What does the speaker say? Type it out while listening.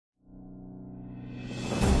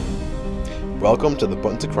Welcome to the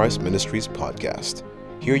Button to Christ Ministries podcast.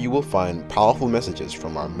 Here you will find powerful messages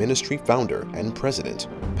from our ministry founder and president,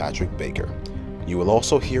 Patrick Baker. You will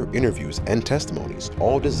also hear interviews and testimonies,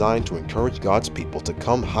 all designed to encourage God's people to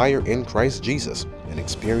come higher in Christ Jesus and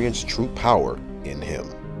experience true power in Him.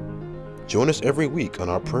 Join us every week on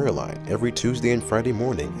our prayer line every Tuesday and Friday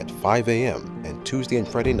morning at 5 a.m. and Tuesday and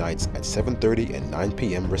Friday nights at 7:30 and 9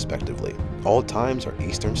 p.m. respectively. All times are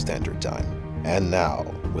Eastern Standard Time. And now,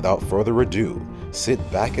 without further ado, sit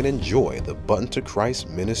back and enjoy the Button to Christ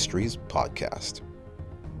Ministries podcast.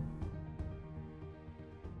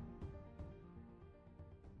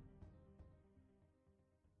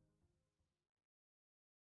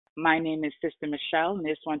 My name is Sister Michelle, and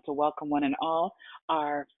I just want to welcome one and all.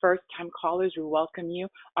 Our first-time callers, we welcome you.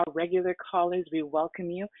 Our regular callers, we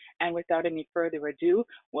welcome you. And without any further ado,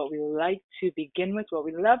 what we love to begin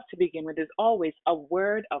with is always a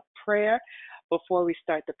word of prayer before we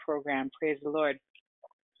start the program. Praise the Lord.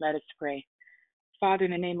 Let us pray. Father,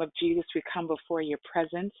 in the name of Jesus, we come before your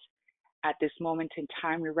presence. At this moment in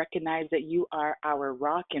time, we recognize that you are our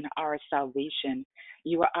rock and our salvation.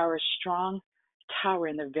 You are our strong tower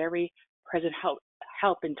in the very present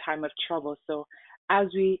help in time of trouble. So as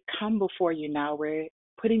we come before you now, we're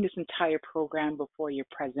putting this entire program before your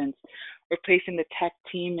presence. We're placing the tech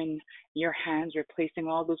team in your hands. We're placing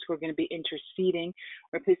all those who are going to be interceding.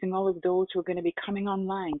 We're placing all of those who are going to be coming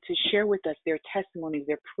online to share with us their testimonies,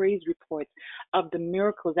 their praise reports of the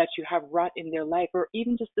miracles that you have wrought in their life, or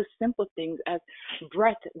even just the simple things as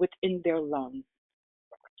breath within their lungs.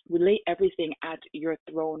 We lay everything at your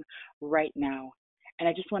throne right now. And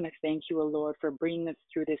I just want to thank you, O Lord, for bringing us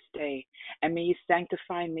through this day. And may you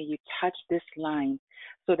sanctify, may you touch this line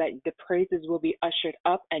so that the praises will be ushered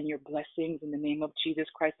up and your blessings in the name of Jesus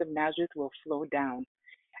Christ of Nazareth will flow down.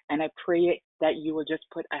 And I pray that you will just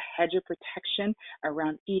put a hedge of protection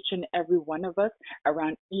around each and every one of us,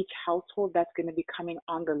 around each household that's going to be coming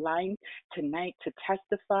on the line tonight to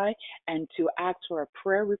testify and to ask for a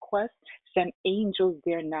prayer request. Send angels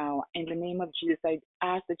there now. In the name of Jesus, I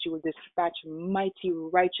ask that you will dispatch mighty,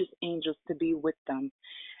 righteous angels to be with them.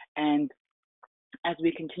 And as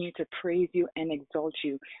we continue to praise you and exalt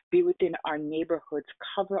you, be within our neighborhoods,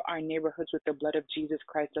 cover our neighborhoods with the blood of Jesus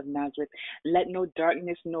Christ of Nazareth. Let no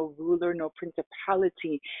darkness, no ruler, no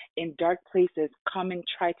principality in dark places come and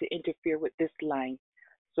try to interfere with this line.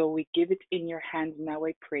 So we give it in your hands now,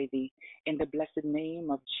 I pray thee, in the blessed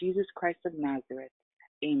name of Jesus Christ of Nazareth.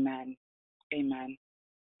 Amen. Amen.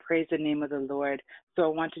 Praise the name of the Lord. So I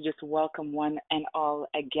want to just welcome one and all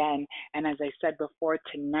again. And as I said before,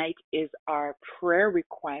 tonight is our prayer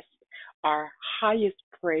request, our highest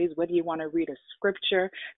praise, whether you want to read a scripture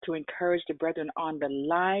to encourage the brethren on the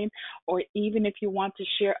line, or even if you want to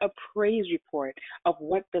share a praise report of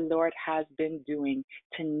what the Lord has been doing.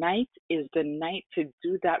 Tonight is the night to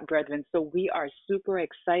do that, brethren. So we are super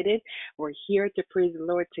excited. We're here to praise the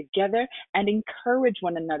Lord together and encourage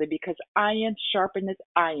one another because iron sharpeneth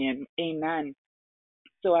iron. Amen.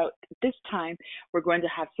 So at this time, we're going to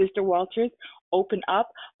have Sister Walters open up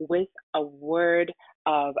with a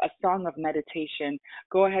song of meditation.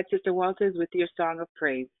 Go ahead, Sister Walters, with your song of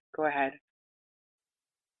praise. Go ahead.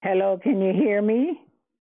 Hello, can you hear me?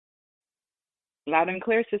 Loud and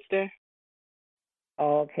clear, sister.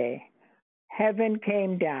 Okay. Heaven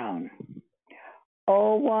came down.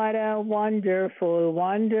 Oh, what a wonderful,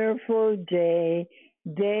 wonderful day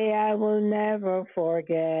I will never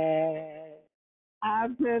forget.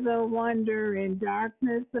 After the wonder in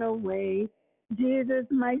darkness away, Jesus,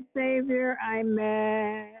 my Savior, I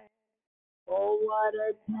met. Oh, what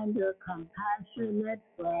a tender, compassionate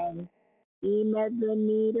friend. He met the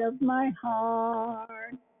need of my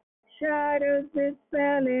heart. Shadows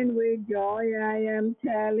dispelling with joy, I am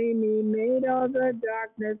telling He made all the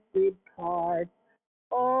darkness depart.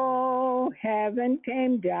 Oh, heaven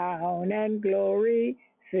came down and glory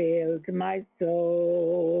filled my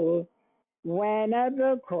soul. When at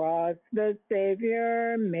the cross the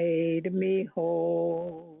Savior made me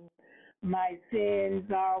whole. My sins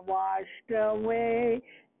are washed away,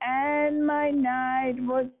 and my night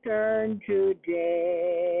was turned to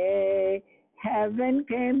day. Heaven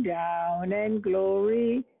came down and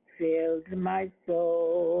glory filled my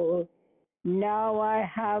soul. Now I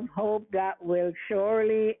have hope that will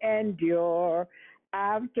surely endure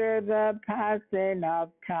after the passing of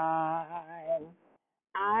time.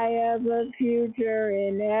 I have a future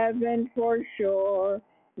in heaven for sure.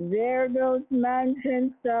 There those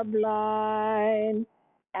mansions sublime.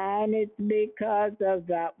 And it's because of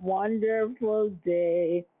that wonderful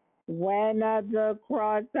day when at the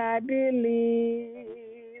cross I believe.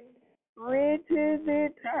 Riches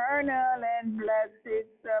eternal and blessed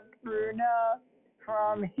supernal,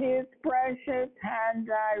 from his precious hand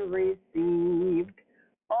I received.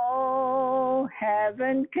 Oh,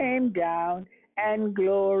 heaven came down and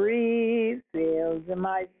glory fills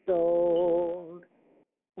my soul.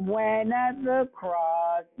 When at the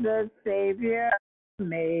cross the Savior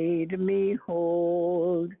made me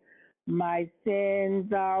whole, my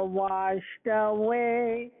sins are washed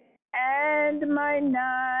away, and my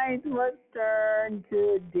night was turned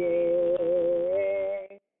to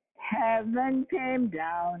day. Heaven came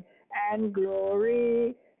down, and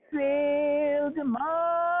glory filled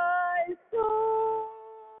my soul.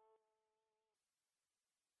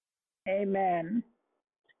 Amen.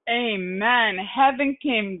 Amen. Heaven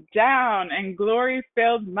came down and glory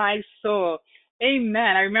filled my soul.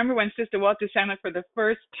 Amen. I remember when Sister Walter sang it for the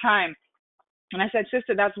first time. And I said,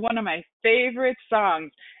 Sister, that's one of my favorite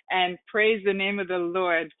songs. And praise the name of the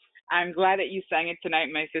Lord. I'm glad that you sang it tonight,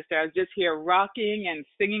 my sister. I was just here rocking and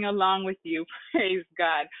singing along with you. Praise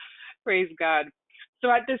God. Praise God. So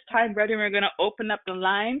at this time, brethren, we're going to open up the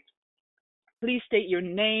lines. Please state your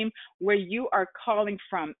name, where you are calling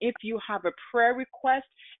from. If you have a prayer request,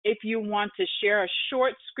 if you want to share a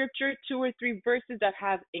short scripture, 2 or 3 verses that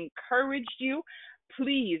have encouraged you,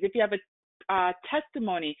 please, if you have a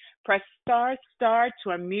testimony, press star to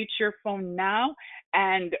unmute your phone now.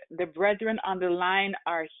 And the brethren on the line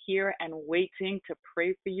are here and waiting to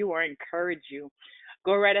pray for you or encourage you.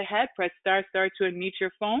 Go right ahead, press star to unmute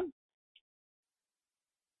your phone.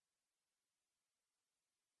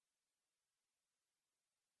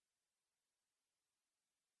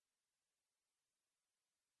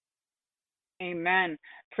 Amen.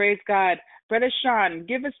 Praise God. Brother Sean,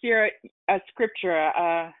 give us a scripture,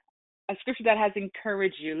 a scripture that has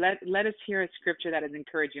encouraged you. Let us hear a scripture that has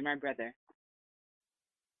encouraged you, my brother.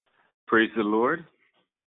 Praise the Lord.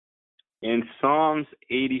 In Psalms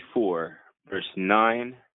 84, verse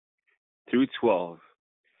 9 through 12,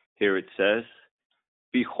 here it says,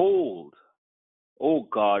 Behold, O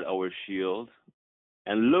God, our shield,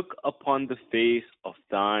 and look upon the face of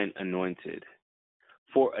thine anointed.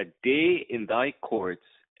 For a day in thy courts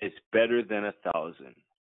is better than 1,000.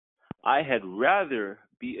 I had rather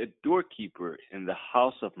be a doorkeeper in the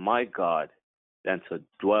house of my God than to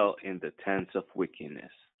dwell in the tents of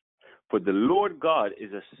wickedness. For the Lord God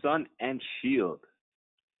is a sun and shield.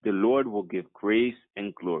 The Lord will give grace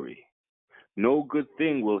and glory. No good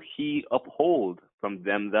thing will he uphold from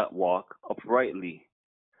them that walk uprightly.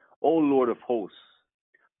 O Lord of hosts,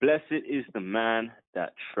 blessed is the man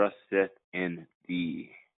that trusteth in thee.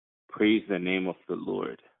 Praise the name of the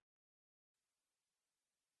Lord.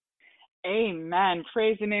 Amen.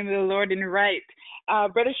 Praise the name of the Lord and right.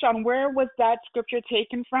 Brother Sean, where was that scripture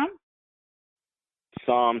taken from?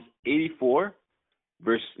 Psalms 84,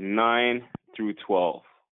 verse 9 through 12.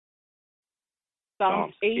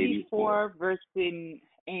 Psalms 84, verse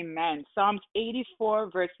Amen. Psalms 84,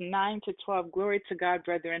 verse 9 to 12. Glory to God,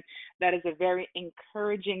 brethren. That is a very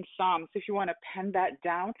encouraging psalm. So if you want to pen that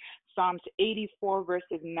down, Psalms 84,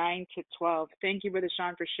 verses 9 to 12. Thank you, Brother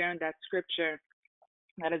Sean, for sharing that scripture.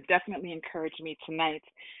 That has definitely encouraged me tonight.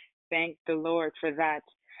 Thank the Lord for that.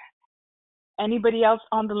 Anybody else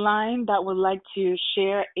on the line that would like to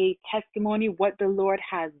share a testimony, what the Lord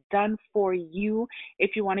has done for you?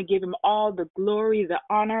 If you want to give him all the glory, the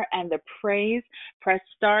honor, and the praise, press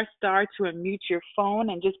star to unmute your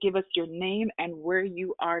phone and just give us your name and where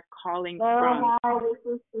you are calling from. Hi,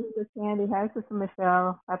 this is Sister Candy. Hi, Sister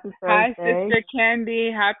Michelle. Happy Thursday. Hi, Sister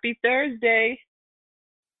Candy. Happy Thursday.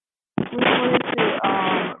 We wanted to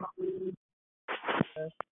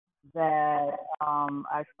that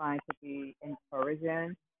I find to be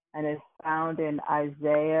encouraging, and it's found in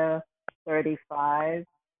Isaiah 35,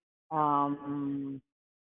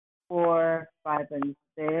 4, 5, and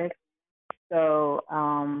 6. So,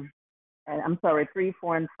 and I'm sorry, 3,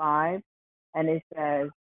 4, and 5. And it says,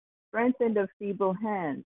 strengthen the feeble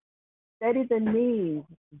hands, steady the knees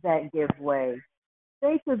that give way.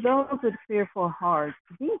 Say to those with fearful hearts,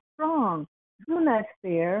 be strong, do not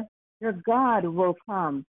fear, your God will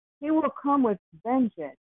come. He will come with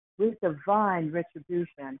vengeance, with divine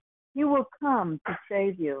retribution. He will come to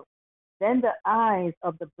save you. Then the eyes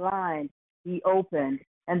of the blind be opened,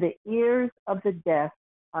 and the ears of the deaf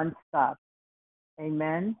unstopped.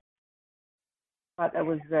 Amen. But that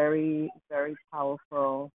was very, very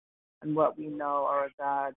powerful, and what we know our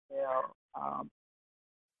God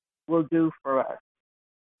will do for us.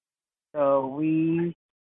 So we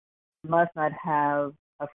must not have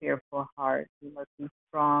a fearful heart. We must be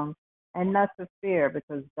strong and not to fear,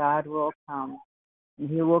 because God will come. And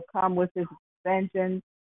he will come with his vengeance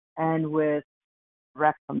and with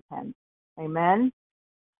recompense. Amen?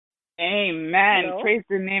 Amen. Praise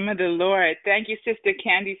the name of the Lord. Thank you, Sister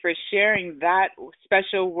Candy, for sharing that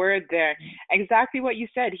special word there. Exactly what you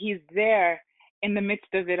said. He's there in the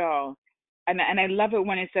midst of it all. And I love it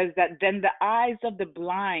when it says that then the eyes of the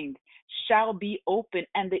blind shall be open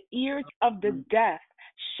and the ears of the deaf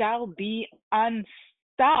shall be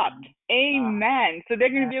unstopped. Amen. So they're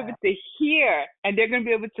going to be able to hear and they're going to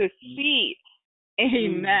be able to see.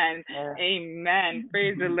 Amen. Amen.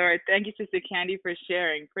 Praise the Lord. Thank you, Sister Candy, for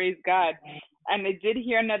sharing. Praise God. And I did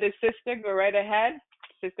hear another sister. Go right ahead.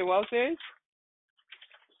 Sister Walters.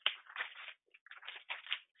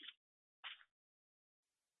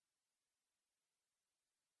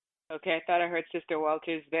 Okay, I thought I heard Sister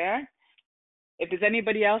Walters there. If there's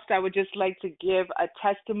anybody else that would just like to give a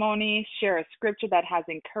testimony, share a scripture that has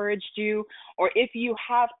encouraged you, or if you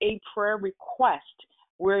have a prayer request,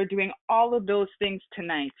 we're doing all of those things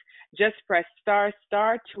tonight. Just press star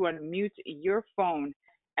to unmute your phone,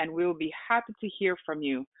 and we'll be happy to hear from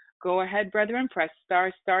you. Go ahead, brethren. Press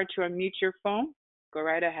star to unmute your phone. Go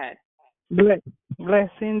right ahead.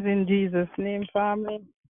 Blessings in Jesus' name, family.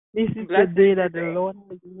 This is the day that the Lord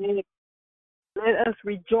has made. Let us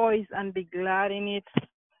rejoice and be glad in it.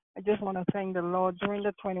 I just want to thank the Lord. During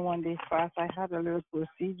the 21 days fast, I had a little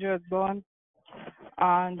procedure done,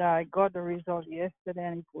 and I got the result yesterday,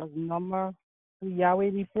 and it was normal. To Yahweh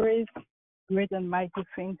be praised. Great and mighty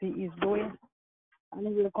things He is doing, and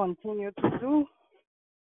He will continue to do.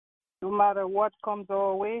 No matter what comes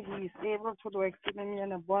our way, He is able to do exceedingly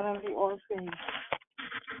and abundantly all things.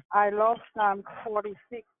 I love Psalm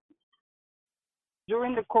 46.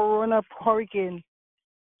 During the Corona hurricane,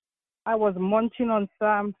 I was munching on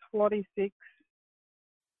Psalm 46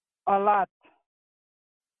 a lot.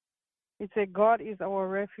 It said, God is our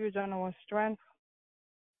refuge and our strength,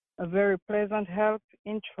 a very pleasant help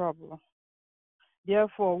in trouble.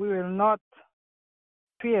 Therefore, we will not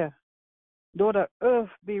fear, though the earth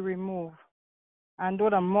be removed, and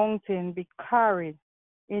though the mountain be carried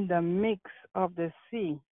in the midst of the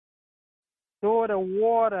sea, though the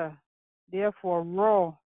water therefore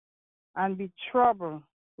roar and be troubled,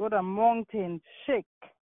 though the mountain shake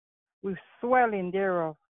with swelling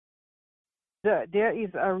thereof. There is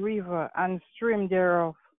a river and stream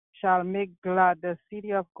thereof shall make glad the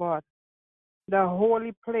city of God, the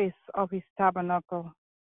holy place of His tabernacle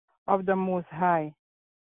of the Most High.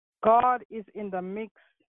 God is in the midst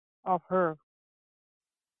of her.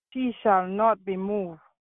 She shall not be moved.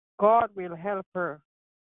 God will help her,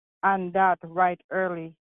 and that right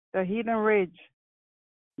early. The heathen rage.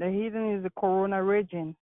 The heathen is the corona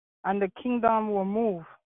raging, and the kingdom will move.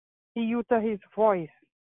 He uttered His voice,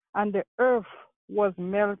 and the earth was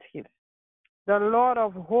melted. The Lord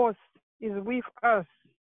of hosts is with us.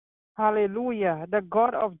 Hallelujah. The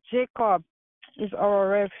God of Jacob is our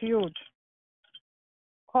refuge.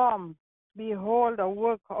 Come, behold the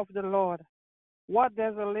work of the Lord. What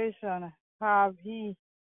desolation have He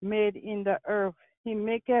made in the earth? He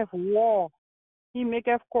maketh war. He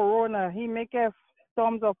maketh corona. He maketh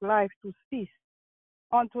storms of life to cease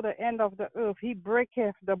unto the end of the earth. He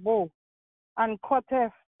breaketh the bow and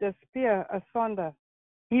cutteth the spear asunder.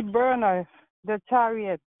 He burneth the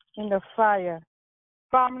chariot in the fire.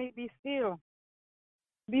 Family, be still.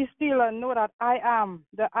 Be still and know that I am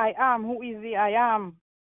the I am, who is the I am.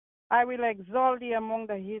 I will exalt thee among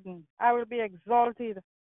the heathen. I will be exalted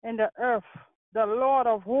in the earth. The Lord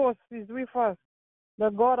of hosts is with us. The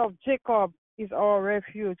God of Jacob is our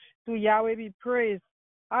refuge. To Yahweh be praised.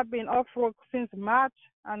 I've been off work since March,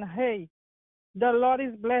 and hey, the Lord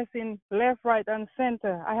is blessing left, right, and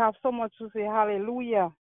center. I have so much to say.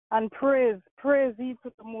 Hallelujah. And praise ye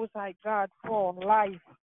to the Most High God for life,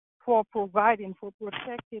 for providing, for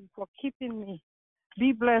protecting, for keeping me.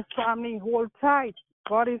 Be blessed, family. Hold tight.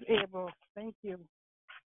 God is able. Thank you.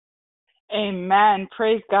 Amen.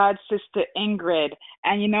 Praise God, Sister Ingrid.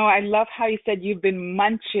 And I love how you said you've been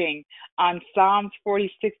munching on Psalms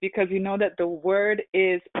 46 because we know that the word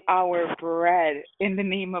is our bread in the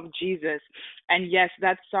name of Jesus. And yes,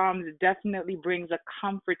 that Psalms definitely brings a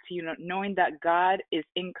comfort to you, knowing that God is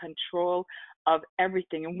in control of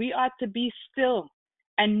everything. And we ought to be still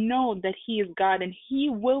and know that He is God and He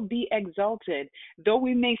will be exalted. Though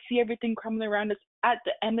we may see everything crumbling around us, at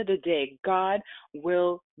the end of the day, God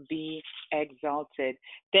will be exalted.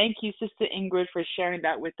 Thank you, Sister Ingrid, for sharing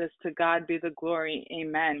that with us. To God be the glory.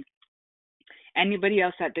 Amen. Anybody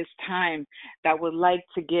else at this time that would like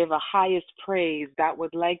to give a highest praise, that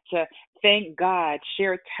would like to thank God,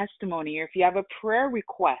 share a testimony, or if you have a prayer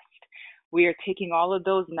request, we are taking all of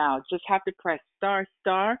those now. Just have to press star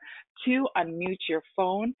to unmute your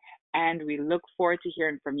phone, and we look forward to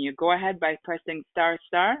hearing from you. Go ahead by pressing star.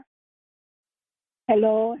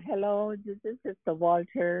 Hello. This is Sister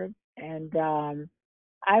Walter, and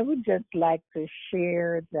I would just like to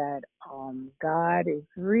share that God is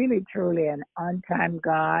really truly an on-time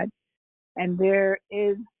God, and there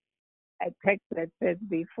is a text that says,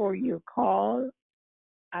 "Before you call,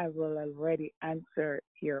 I will already answer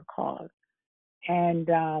your call." And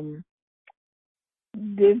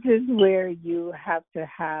this is where you have to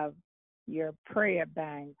have your prayer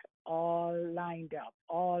bank all lined up,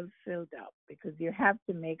 all filled up, because you have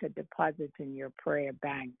to make a deposit in your prayer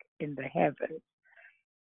bank in the heavens.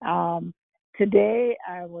 Um, Today,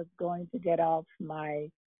 I was going to get off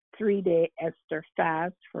my 3-day Esther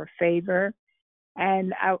fast for favor,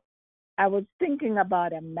 and I was thinking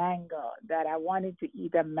about a mango, that I wanted to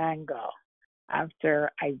eat a mango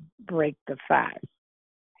after I break the fast.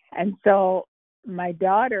 And so my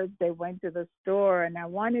daughters, they went to the store, and I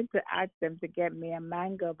wanted to ask them to get me a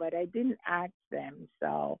mango, but I didn't ask them.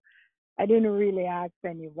 So I didn't really ask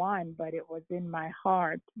anyone, but it was in my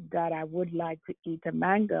heart that I would like to eat a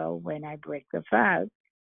mango when I break the fast.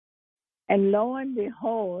 And lo and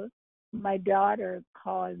behold, my daughter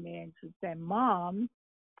called me and she said, "Mom,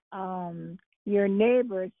 your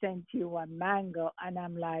neighbor sent you a mango." And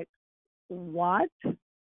I'm like, "What?"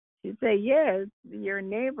 She said, "Yes, your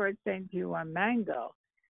neighbor sent you a mango."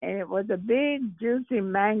 And it was a big, juicy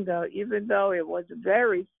mango, even though it was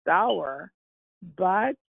very sour.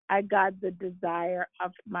 But I got the desire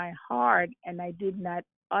of my heart, and I did not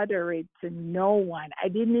utter it to no one. I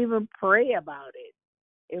didn't even pray about it.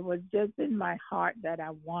 It was just in my heart that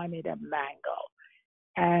I wanted a mango,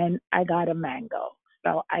 and I got a mango.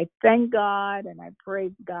 So I thank God and I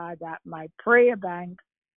praise God that my prayer bank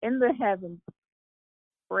in the heavens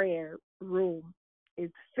prayer room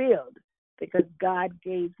is filled because God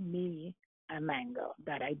gave me a mango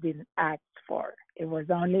that I didn't ask for. It was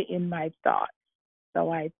only in my thoughts. So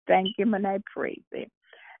I thank Him and I praise Him.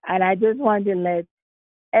 And I just want to let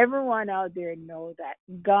everyone out there know that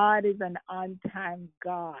God is an on time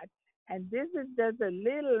God. And this is just a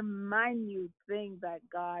little minute thing that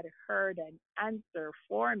God heard and answered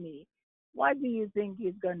for me. What do you think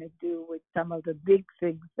He's going to do with some of the big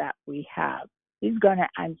things that we have? He's going to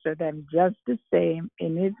answer them just the same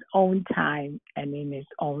in His own time and in His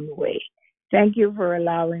own way. Thank you for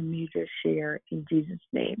allowing me to share in Jesus'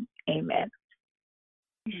 name. Amen.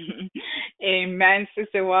 Amen,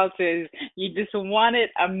 Sister Walters. You just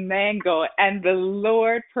wanted a mango, and the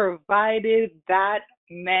Lord provided that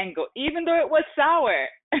mango, even though it was sour.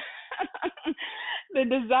 The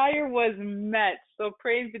desire was met. So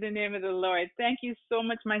praise be the name of the Lord. Thank you so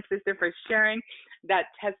much, my sister, for sharing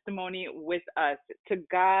that testimony with us. To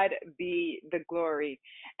God be the glory.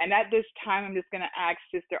 And at this time, I'm just going to ask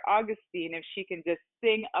Sister Augustine if she can just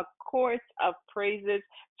sing a chorus of praises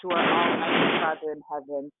to our Almighty Father in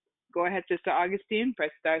heaven. Go ahead, Sister Augustine.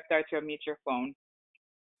 Press star to unmute your phone.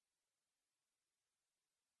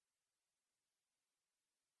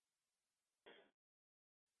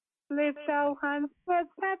 Lift our hands towards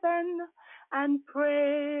heaven and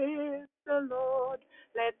praise the Lord.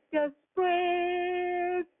 Let's just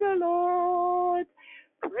praise the Lord.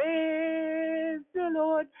 Praise the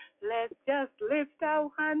Lord. Let's just lift our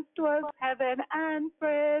hands towards heaven and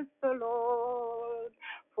praise the Lord.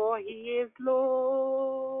 For He is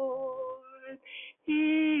Lord.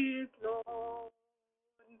 He is Lord.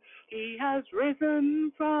 He has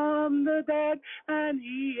risen from the dead, and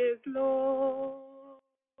He is Lord.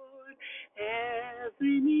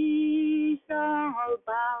 Every knee shall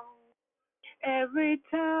bow, every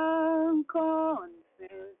tongue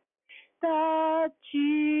confess that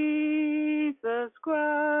Jesus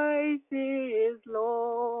Christ is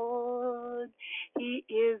Lord. He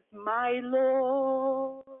is my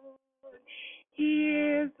Lord. He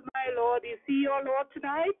is my Lord. Is He your Lord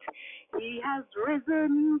tonight? He has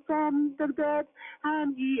risen from the dead,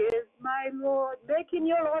 and He is my Lord. Make Him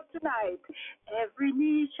your Lord tonight. Every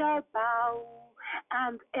knee shall bow,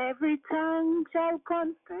 and every tongue shall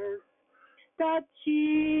confess that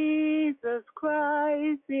Jesus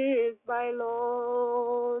Christ is my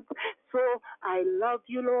Lord. So I love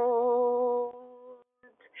you, Lord,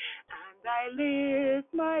 and I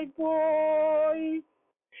lift my voice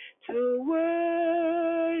to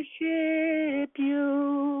worship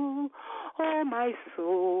you. Oh, my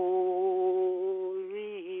soul,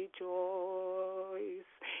 rejoice.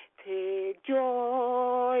 Take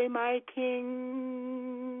joy, my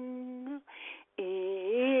King,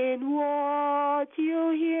 in what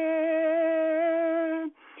you hear.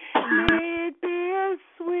 May it be a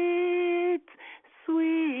sweet,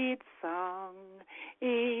 sweet song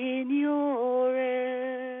in your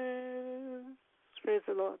ears. Praise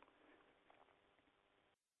the Lord.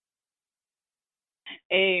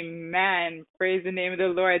 Amen. Praise the name of the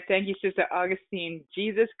Lord. Thank you, Sister Augustine.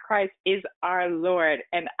 Jesus Christ is our Lord,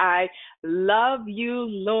 and I love you,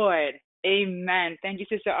 Lord. Amen. Thank you,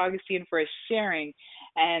 Sister Augustine, for sharing.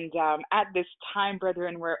 And at this time,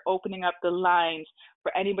 brethren, we're opening up the lines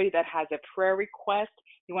for anybody that has a prayer request.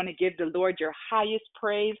 You want to give the Lord your highest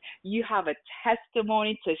praise. You have a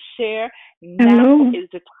testimony to share. Now is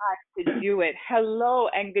the time to do it. Hello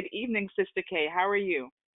and good evening, Sister Kay. How are you?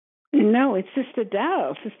 No, it's Sister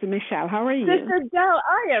Dell. Sister Michelle, how are you? Sister Dell,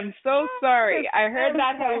 I am so sorry. I heard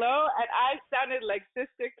that hello and I sounded like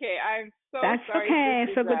Sister Kay. I'm so That's sorry. okay.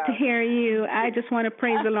 Sister So good to Dell. hear you. I just want to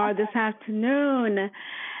praise the Lord this afternoon.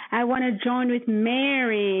 I want to join with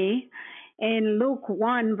Mary in Luke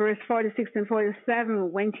 1, verse 46 and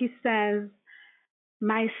 47, when she says,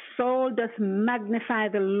 "My soul doth magnify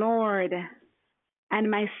the Lord, and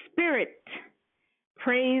my spirit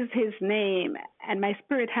praise his name, and my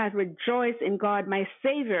spirit has rejoiced in God my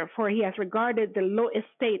Savior, for he has regarded the low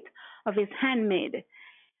estate of his handmaid.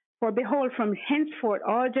 For behold, from henceforth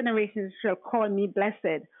all generations shall call me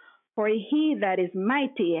blessed. For he that is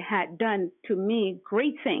mighty hath done to me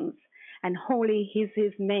great things, and holy is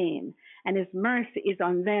his name, and his mercy is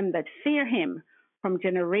on them that fear him from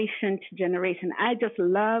generation to generation." I just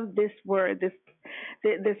love this word,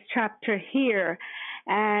 this chapter here.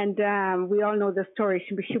 And we all know the story.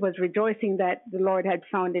 She was rejoicing that the Lord had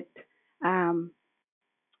found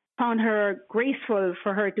her graceful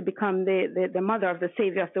for her to become the mother of the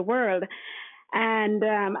Savior of the world. And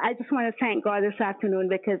I just want to thank God this afternoon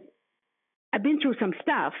because I've been through some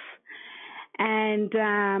stuff. And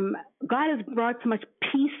God has brought so much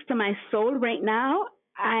peace to my soul right now.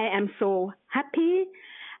 I am so happy.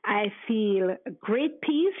 I feel great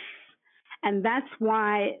peace. And that's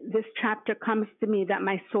why this chapter comes to me, that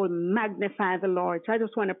my soul magnifies the Lord. So I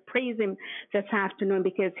just want to praise him this afternoon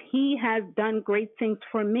because he has done great things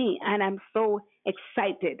for me, and I'm so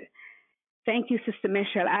excited. Thank you, Sister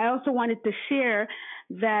Michelle. I also wanted to share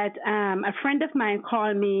that a friend of mine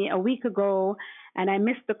called me a week ago, and I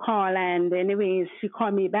missed the call. And anyways, she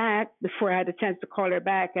called me back before I had a chance to call her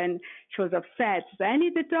back, and she was upset. She said, I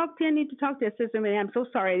need to talk to you. Sister Mary, I'm so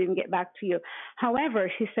sorry I didn't get back to you. However,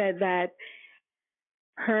 she said that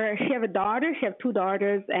she have a daughter. She have two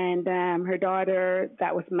daughters, and her daughter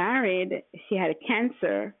that was married, she had a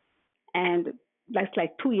cancer, and that's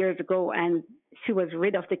like 2 years ago, and she was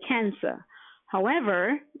rid of the cancer.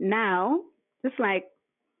 However, now, just like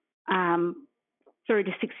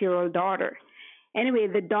 36-year-old daughter. Anyway,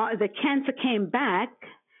 the cancer came back,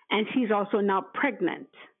 and she's also now pregnant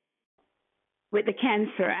with the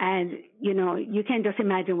cancer. And, you can just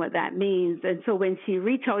imagine what that means. And so when she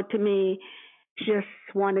reached out to me, she just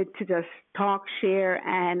wanted to just talk, share.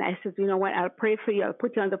 And I said, you know what, I'll pray for you. I'll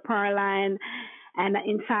put you on the prayer line. And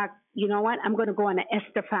in fact, you know what, I'm going to go on an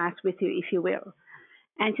Esther fast with you, if you will.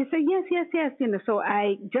 And she said, yes. So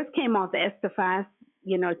I just came off the Esther fast,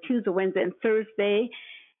 Tuesday, Wednesday, and Thursday.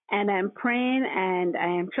 And I'm praying and I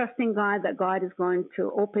am trusting God that God is going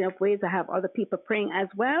to open up ways. I have other people praying as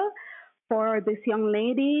well for this young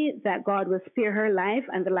lady, that God will spare her life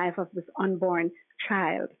and the life of this unborn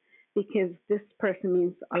child, because this person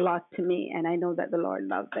means a lot to me, and I know that the Lord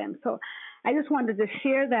loves them. So I just wanted to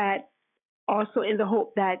share that, also in the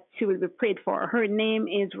hope that she will be prayed for. Her name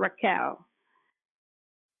is Raquel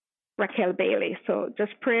Bailey. So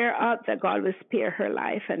just prayer up that God will spare her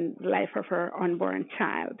life and the life of her unborn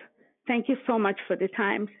child. Thank you so much for the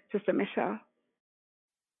time, Sister Michelle.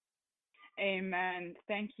 Amen.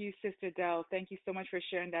 Thank you, Sister Dell. Thank you so much for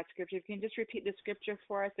sharing that scripture. Can you just repeat the scripture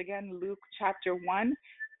for us again? Luke chapter 1,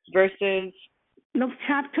 verses... Luke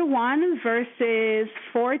chapter 1, verses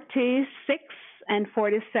 46 and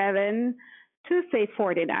 47 to say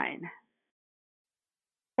 49.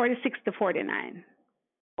 46 to 49.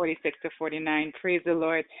 46 to 49. Praise the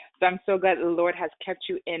Lord. So I'm so glad the Lord has kept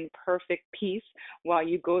you in perfect peace while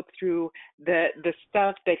you go through the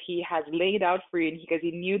stuff that he has laid out for you, because he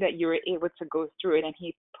knew that you were able to go through it, and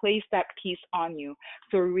he placed that peace on you.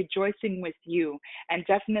 So we're rejoicing with you. And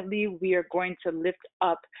definitely we are going to lift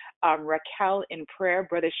up Raquel in prayer.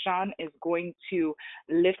 Brother Sean is going to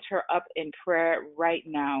lift her up in prayer right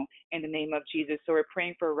now in the name of Jesus. So we're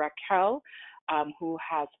praying for Raquel, who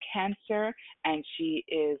has cancer, and she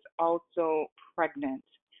is also pregnant.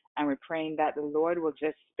 And we're praying that the Lord will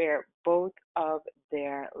just spare both of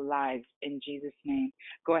their lives in Jesus' name.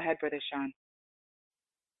 Go ahead, Brother Sean.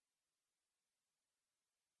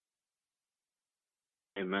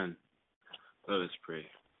 Amen. Let us pray.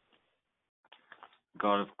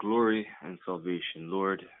 God of glory and salvation,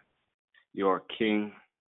 Lord, you are King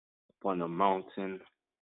upon the mountain.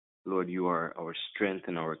 Lord, you are our strength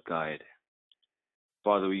and our guide.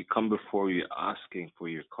 Father, we come before you asking for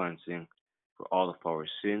your cleansing for all of our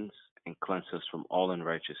sins and cleanse us from all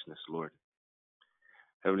unrighteousness, Lord.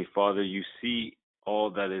 Heavenly Father, you see all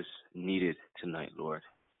that is needed tonight, Lord.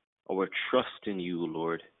 Our trust in you,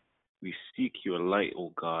 Lord. We seek your light,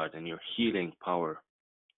 O God, and your healing power.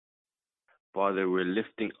 Father, we're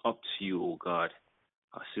lifting up to you, O God,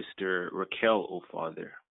 our sister Raquel, O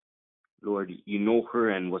Father. Lord, you know her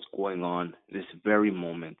and what's going on this very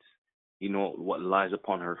moment. You know what lies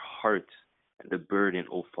upon her heart and the burden,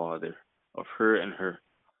 O Father, of her and her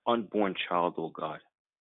unborn child, O God.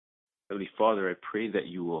 Heavenly Father, I pray that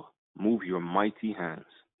you will move your mighty hands,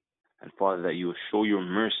 and Father, that you will show your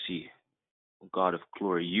mercy, O God of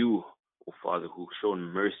glory. You, O Father, who showed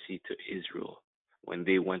mercy to Israel when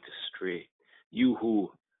they went astray. You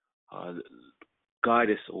who guide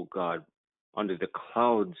us, O God, under the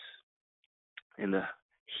clouds in the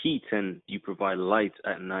heat, and you provide light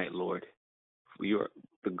at night, Lord. For you are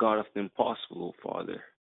the God of the impossible, O Father.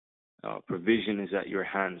 Provision is at your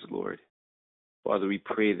hands, Lord. Father, we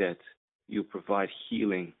pray that you provide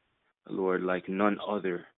healing, Lord, like none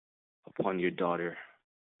other upon your daughter.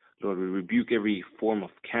 Lord, we rebuke every form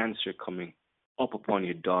of cancer coming up upon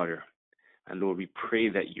your daughter. And Lord, we pray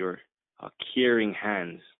that your caring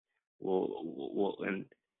hands will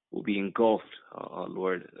be engulfed,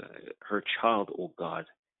 Lord, her child, O God,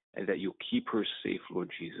 and that you'll keep her safe, Lord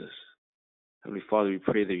Jesus. Heavenly Father, we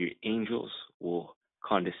pray that your angels will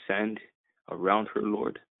condescend around her,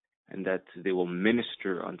 Lord, and that they will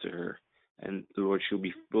minister unto her. And Lord, she'll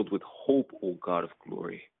be filled with hope, O God of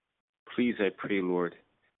glory. Please, I pray, Lord,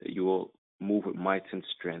 that you will move with might and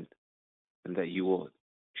strength, and that you will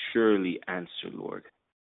surely answer, Lord.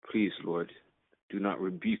 Please, Lord, do not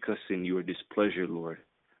rebuke us in your displeasure, Lord,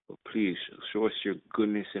 but please show us your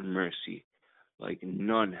goodness and mercy like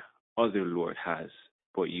none other, Lord, has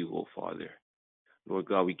but you, O Father. Lord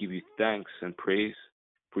God, we give you thanks and praise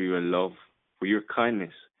for your love, for your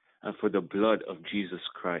kindness, and for the blood of Jesus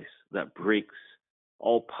Christ that breaks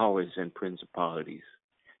all powers and principalities.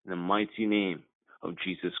 In the mighty name of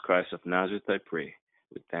Jesus Christ of Nazareth, I pray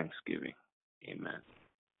with thanksgiving. Amen.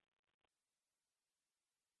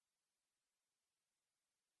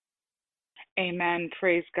 Amen.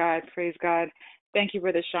 Praise God. Praise God. Thank you,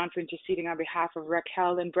 Brother Sean, for interceding on behalf of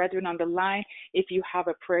Raquel. And brethren on the line, if you have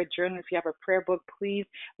a prayer journal, if you have a prayer book, please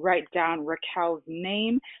write down Raquel's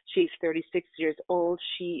name. She's 36 years old.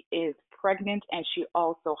 She is pregnant, and she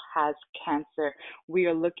also has cancer. We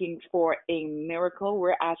are looking for a miracle.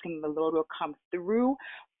 We're asking the Lord will come through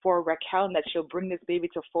for Raquel, and that she'll bring this baby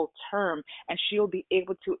to full term, and she'll be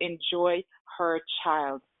able to enjoy her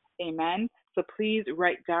child. Amen. So please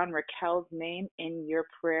write down Raquel's name in your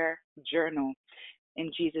prayer journal.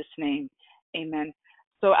 In Jesus' name, amen.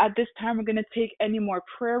 So at this time, we're going to take any more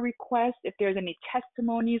prayer requests. If there's any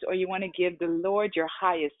testimonies or you want to give the Lord your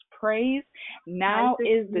highest praise, now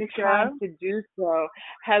is the time to do so.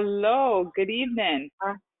 Hello, good evening.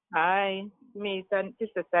 Hi,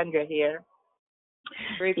 Sister Sandra here.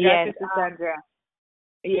 Praise God, Sister Sandra.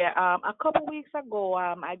 A couple weeks ago,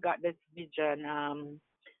 I got this vision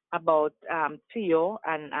about Theo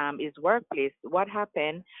and his workplace. What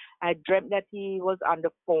happened? I dreamt that he was on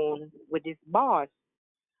the phone with his boss.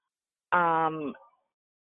 I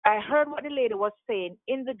heard what the lady was saying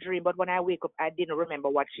in the dream, but when I wake up, I didn't remember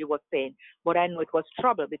what she was saying. But I knew it was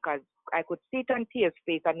trouble because I could see it on Theo's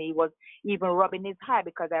face, and he was even rubbing his eye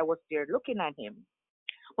because I was there looking at him.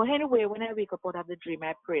 But anyway, when I wake up out of the dream,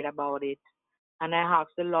 I prayed about it. And I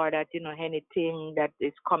asked the Lord that, anything that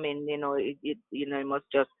is coming, it must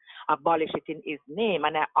just abolish it in his name.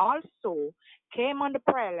 And I also came on the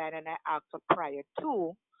prayer line and I asked for prayer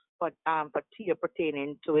too, for Theo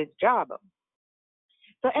pertaining to his job.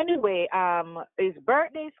 So anyway, his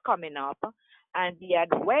birthday is coming up, and he had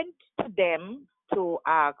went to them to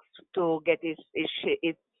ask to get his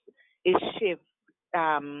shift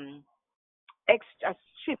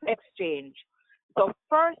shift exchange. So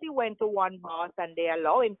first he went to one boss and they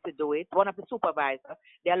allow him to do it, one of the supervisors,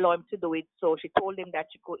 they allow him to do it. So she told him that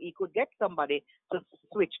he could get somebody to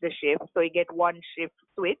switch the shift. So he get one shift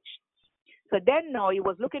switch. So then now he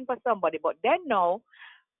was looking for somebody, but then now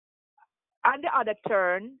on the other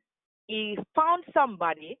turn, he found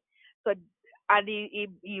somebody. So and he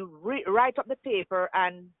write up the paper,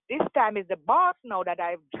 and this time is the boss now that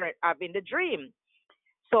I've in the dream.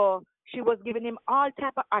 So she was giving him all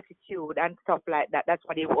type of attitude and stuff like that. That's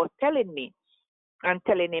what he was telling me. And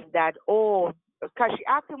telling him that, because she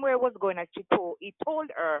asked him where he was going, and he told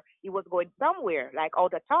her he was going somewhere, like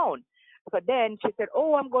out of town. So then she said,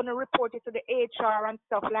 I'm going to report it to the HR and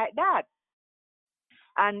stuff like that.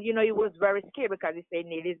 And, he was very scared because he said he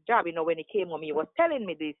needed his job. When he came home, he was telling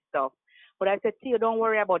me this stuff. But I said, Theo, don't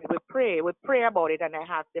worry about it. We pray. We pray about it. And I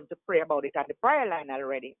asked them to pray about it at the prayer line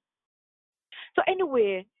already. So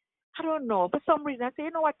anyway, I don't know. For some reason, I said,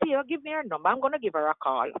 you know what, Theo, give me her number. I'm going to give her a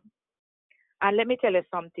call. And let me tell you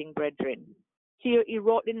something, brethren. Theo, he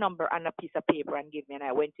wrote the number on a piece of paper and gave me, and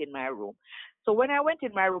I went in my room. So when I went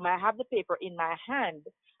in my room, I have the paper in my hand.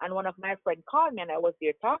 And one of my friends called me, and I was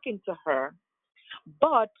there talking to her.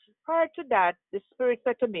 But prior to that, the Spirit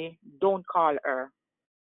said to me, don't call her.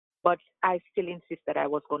 But I still insist that I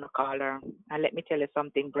was going to call her. And let me tell you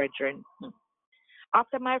something, brethren.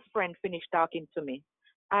 After my friend finished talking to me,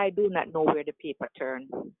 I do not know where the paper turned.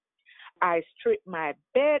 I strip my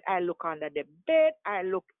bed. I look under the bed. I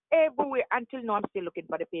look everywhere. Until now, I'm still looking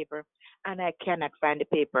for the paper. And I cannot find the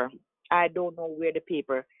paper. I don't know where the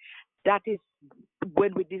paper. That is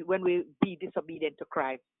when we be disobedient to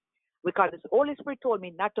Christ. Because the Holy Spirit told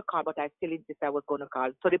me not to call, but I still insist I was going to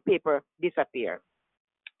call. So the paper disappeared.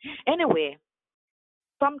 Anyway,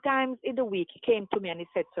 sometimes in the week, he came to me and he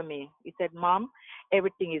said, Mom,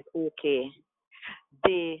 everything is okay.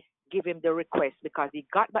 They give him the request because he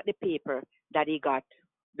got back the paper that he got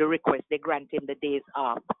the request. They grant him the days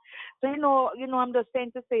off. So, I'm just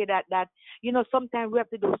saying to say that sometimes we have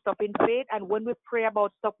to do stuff in faith, and when we pray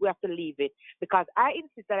about stuff, we have to leave it. Because I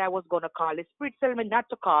insisted I was going to call. The Spirit told me not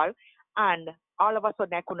to call, and all of a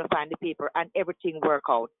sudden I couldn't find the paper, and everything worked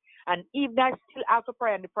out. And even I still have to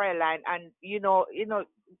pray on the prayer line, and we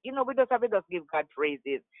just have to just give God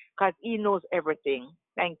praises because He knows everything.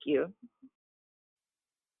 Thank you.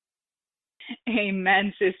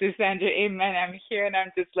 Amen, Sister Sandra. Amen. I'm here and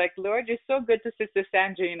I'm just like, Lord, you're so good to Sister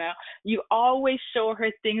Sandra. You always show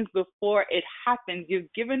her things before it happens.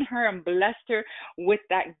 You've given her and blessed her with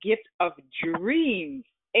that gift of dreams.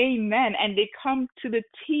 Amen. And they come to the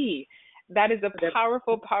T. That is a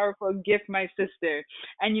powerful, powerful gift, my sister.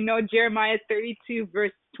 And Jeremiah 32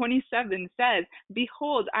 verse 27 says,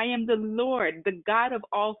 Behold, I am the Lord, the God of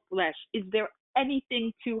all flesh. Is there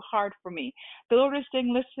anything too hard for me? The Lord is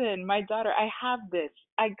saying, listen, my daughter, I have this.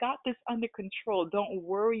 I got this under control. Don't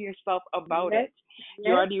worry yourself about it.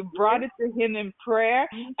 You already brought it to Him in prayer,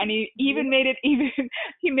 and He even made it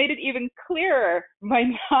even clearer by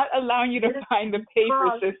not allowing you to find the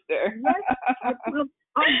paper, sister.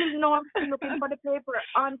 Until now, I'm still looking for the paper.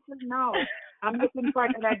 Until now, I'm looking for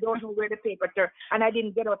it, and I don't know where the paper turned. And I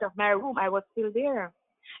didn't get out of my room. I was still there.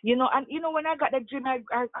 When I got that dream, I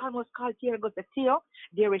almost called Theo and said, Theo,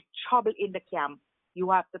 there is trouble in the camp. You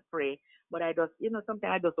have to pray. But I just,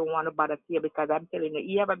 sometimes I just don't want to bother Theo because I'm telling you,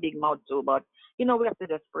 he have a big mouth too. But, we have to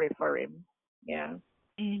just pray for him. Yeah.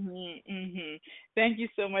 Thank you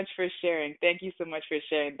so much for sharing. Thank you so much for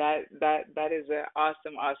sharing. That is an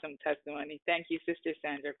awesome testimony. Thank you, Sister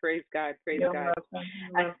Sandra. Praise God. Praise God.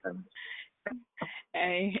 Welcome.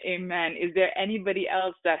 Amen. Is there anybody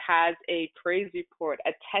else that has a praise report,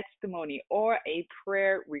 a testimony, or a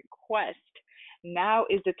prayer request? Now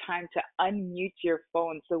is the time to unmute your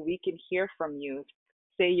phone so we can hear from you.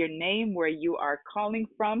 Say your name, where you are calling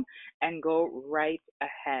from, and go right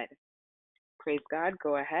ahead. Praise God.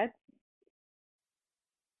 Go ahead.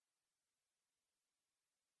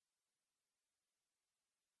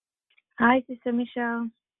 Hi, Sister Michelle.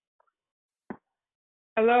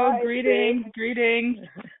 Hello. Hi, greetings.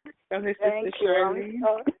 Sister Shirley.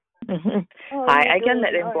 Hi, I can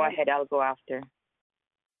let them go ahead. I'll go after.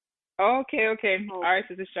 Okay. All right,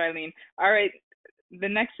 Sister Charlene. All right. The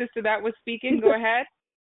next sister that was speaking, go ahead.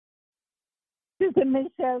 Sister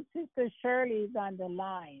Michelle, Sister Shirley is on the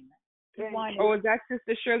line. Oh, is that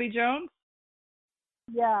Sister Shirley Jones?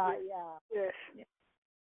 Yeah. Yes.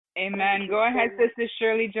 Amen. Go ahead, Sister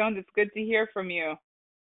Shirley Jones. It's good to hear from you.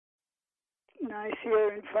 Nice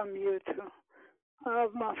hearing from you too. I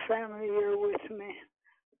have my family here with me.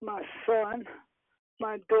 My son,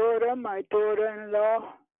 my daughter-in-law,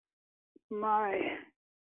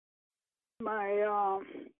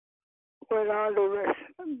 all the rest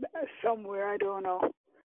somewhere, I don't know.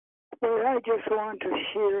 But I just want to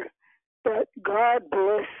share that God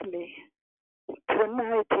bless me.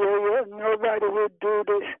 Tonight, nobody would do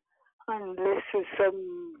this unless it's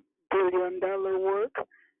some billion-dollar work,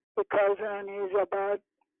 because it's about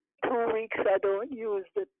 2 weeks I don't use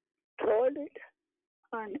the toilet,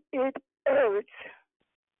 and it hurts.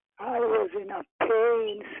 I was in a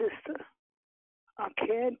pain, sister. I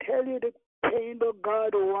can't tell you the pain, but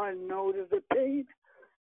God one knows the pain.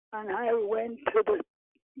 And I went to the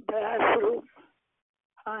bathroom,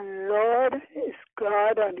 and Lord, it's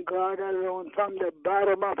God and God alone. From the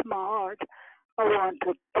bottom of my heart, I want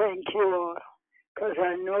to thank you all, because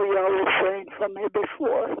I know you were praying for me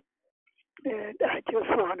before. And I just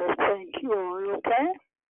want to thank you all, okay?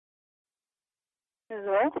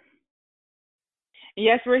 Hello?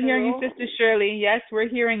 Yes, we're hearing Hello? you, Sister Shirley. Yes, we're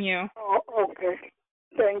hearing you. Oh, okay.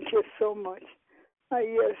 Thank you so much.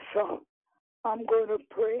 Yes, so I'm going to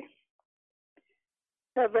pray.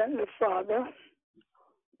 Heavenly Father,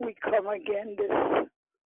 we come again this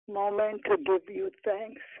moment to give you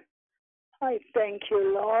thanks. I thank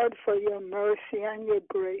you, Lord, for your mercy and your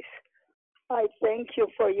grace. I thank you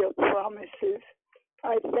for your promises.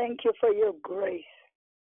 I thank you for your grace.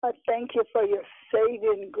 I thank you for your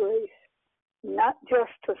saving grace, not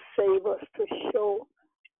just to save us, to show,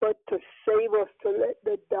 but to save us, to let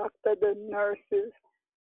the doctor, the nurses,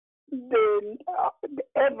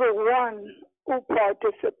 everyone who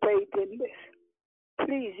participate in this,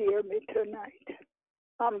 please hear me tonight.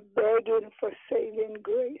 I'm begging for saving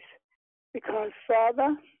grace because,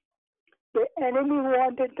 Father, the enemy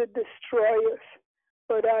wanted to destroy us,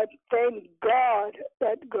 but I thank God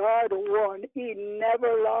that God won. He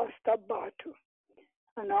never lost a battle.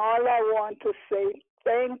 And all I want to say,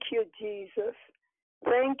 thank you, Jesus.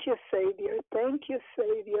 Thank you, Savior. Thank you,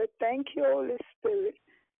 Savior. Thank you, Holy Spirit.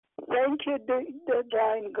 Thank you,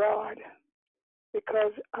 divine God,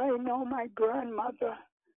 because I know my grandmother,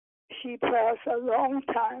 she passed a long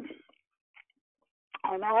time.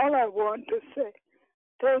 And all I want to say,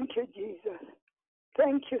 thank you, Jesus.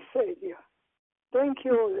 Thank you, Savior. Thank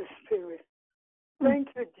you, Holy Spirit. Thank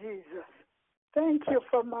you, Jesus. Thank you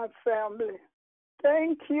for my family.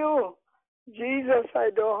 Thank you. Jesus, I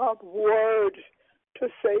don't have words to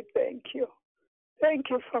say thank you. Thank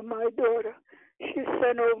you for my daughter. She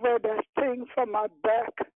sent over that thing for my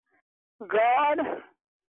back. God,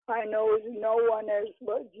 I know it's no one else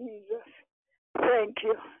but Jesus. Thank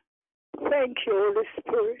you. Thank you, Holy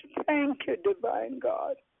Spirit. Thank you, divine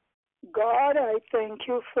God. God, I thank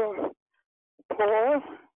you for Paul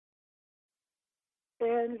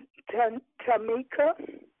and Tamika.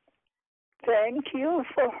 Thank you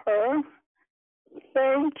for her.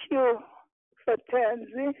 Thank you for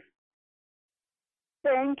Tansy.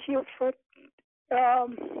 Thank you for,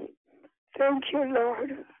 thank you,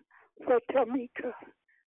 Lord, for Tamika.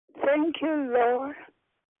 Thank you, Lord,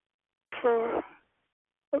 for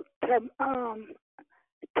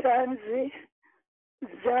Tansy,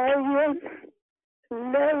 Zion,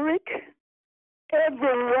 Lyric,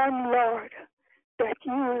 everyone, Lord, that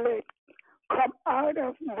you let come out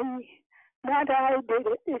of me. Not I did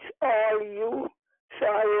it, it's all you. So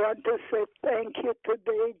I want to say thank you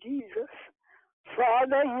today, Jesus.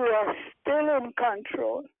 Father, you are still in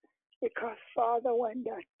control because, Father, when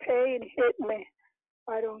that pain hit me,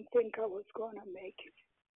 I don't think I was going to make it.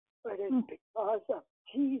 But it's because of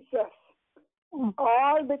Jesus.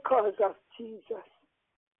 All because of Jesus.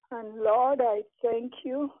 And Lord, I thank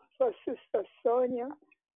you for Sister Sonia.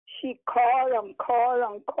 She called and called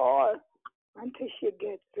and called until she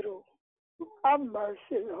gets through. Have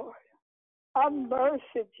mercy, Lord. Have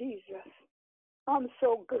mercy, Jesus. I'm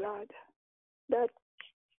so glad that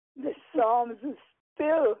the Psalms is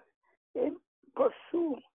still in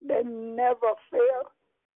pursuit. They never fail.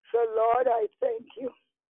 So, Lord, I thank you.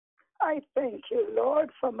 I thank you, Lord,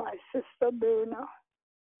 for my sister Bruna.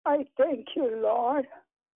 I thank you, Lord,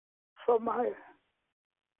 for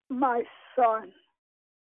my son,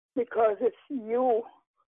 because it's you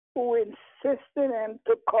who insisted him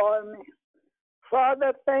to call me.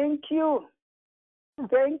 Father, thank you.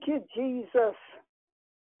 Thank you, Jesus.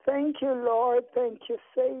 Thank you, Lord. Thank you,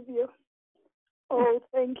 Savior. Oh,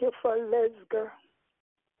 thank you for Lesger.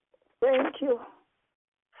 Thank you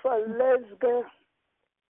for Lesger.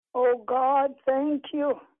 Oh, God, thank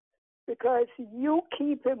you, because you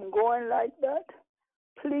keep him going like that.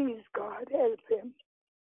 Please, God, help him.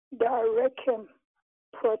 Direct him.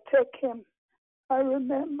 Protect him. I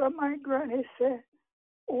remember my granny said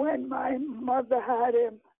when my mother had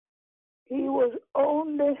him, he was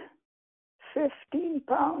only 15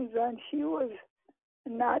 pounds and she was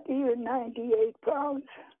not even 98 pounds.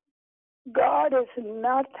 God is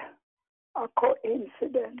not a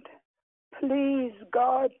coincidence. Please,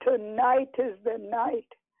 God, tonight is the night.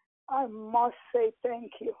 I must say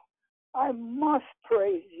thank you. I must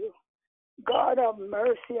praise you. God, have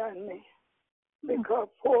mercy on me. Because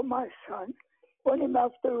for my son, when he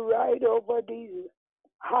have to ride over these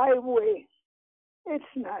highways,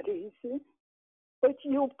 it's not easy. But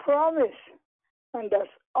you promise, and that's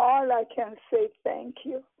all I can say. Thank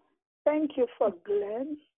you. Thank you for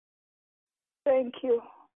Glenn. Thank you.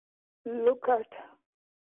 Look at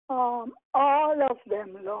all of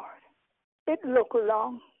them, Lord. It look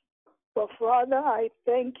long, but Father, I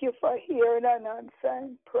thank you for hearing and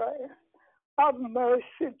answering prayer. Have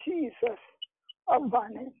mercy, Jesus,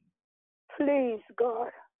 upon him. Please, God,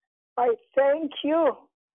 I thank you.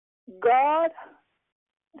 God,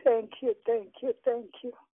 thank you, thank you, thank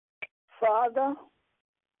you. Father,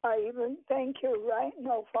 I even thank you right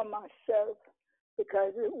now for myself,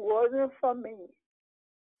 because it wasn't for me.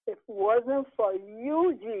 If it wasn't for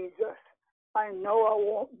you, Jesus, I know I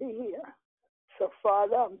won't be here. So,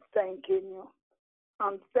 Father, I'm thanking you.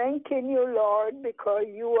 I'm thanking you, Lord, because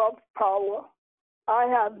you have power. I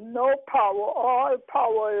have no power. All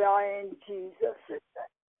power lies in Jesus.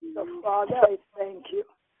 So, Father, I thank you.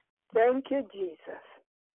 Thank you, Jesus.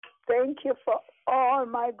 Thank you for all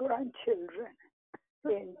my grandchildren.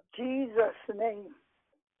 In Jesus' name,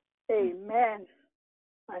 amen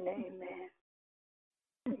and amen.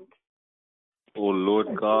 O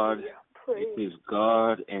Lord God, Praise. it is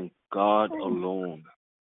God and God alone.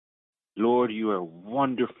 Lord, you are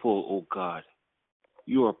wonderful, O God.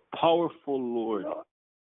 You are powerful, Lord.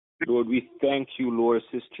 Lord, we thank you, Lord.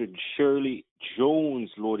 Sister Shirley Jones,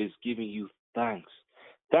 Lord, is giving you thanks.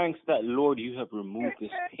 Thanks that, Lord, you have removed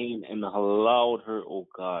this pain and allowed her, O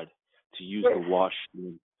God, to use the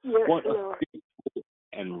washroom. What a faithful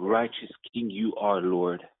and righteous King you are,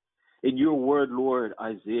 Lord. In your word, Lord,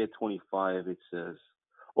 Isaiah 25, it says,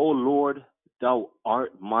 O Lord, thou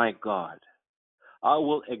art my God. I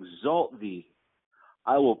will exalt thee.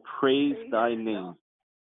 I will praise thy name.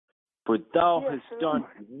 For thou hast done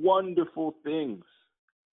wonderful things.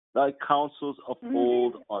 Thy counsels of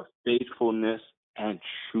old are faithfulness and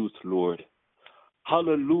truth, Lord.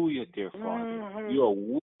 Hallelujah, dear Father. You are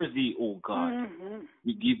worthy, O God.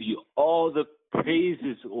 We give you all the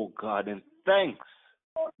praises, O God, and thanks.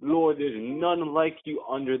 Lord, there's none like you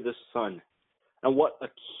under the sun. And what a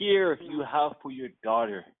care you have for your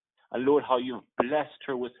daughter. And Lord, how you've blessed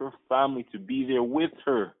her with her family to be there with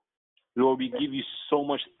her. Lord, we give you so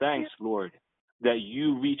much thanks, Lord, that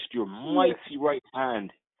you reached your mighty right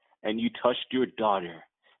hand and you touched your daughter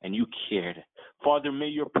and you cared. Father, may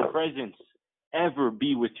your presence ever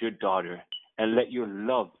be with your daughter and let your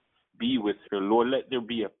love be with her. Lord, let there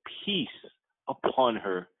be a peace upon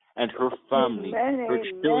her and her family, her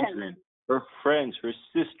children, her friends, her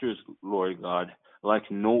sisters, Lord God, like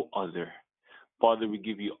no other. Father, we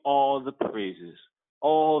give you all the praises,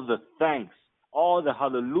 all the thanks, all the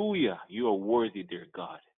hallelujah. You are worthy, dear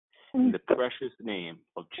God. In the precious name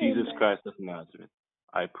of Jesus Christ of Nazareth,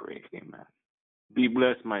 I pray. Amen. Be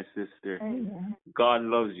blessed, my sister. Amen. God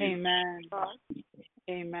loves you. Amen.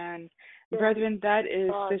 Amen. Brethren, that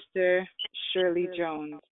is Sister Shirley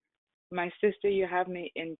Jones. My sister, you have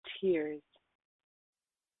me in tears.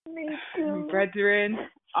 Me too. Brethren,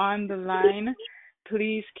 on the line,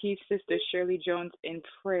 please keep Sister Shirley Jones in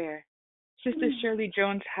prayer. Sister Shirley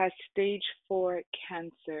Jones has stage 4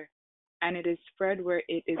 cancer, and it is spread where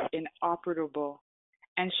it is inoperable.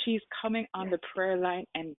 And she's coming on the prayer line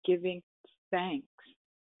and giving thanks.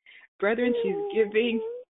 Brethren, she's giving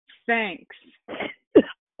thanks.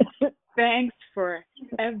 Thanks for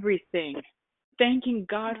everything. Thanking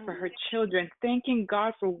God for her children. Thanking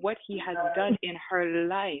God for what He has done in her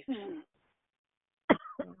life.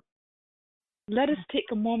 Let us take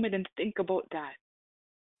a moment and think about that.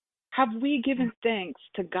 Have we given thanks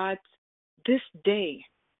to God this day?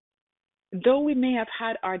 Though we may have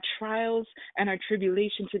had our trials and our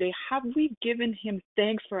tribulation today, have we given Him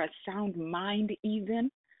thanks for a sound mind even?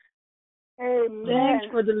 Amen. Thanks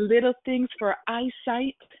for the little things, for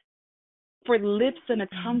eyesight, for lips and a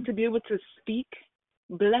tongue to be able to speak,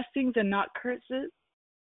 blessings and not curses?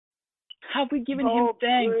 Have we given Him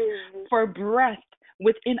thanks for breath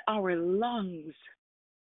within our lungs?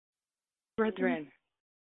 Brethren,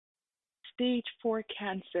 stage 4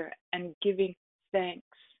 cancer and giving thanks.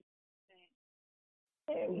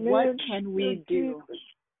 What can we do?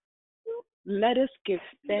 Let us give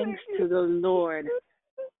thanks to the Lord.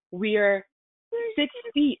 We are 6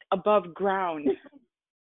 feet above ground.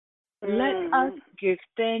 Let us give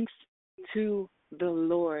thanks to the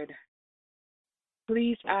Lord.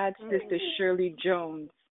 Please add Sister Shirley Jones.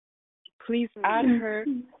 Please add her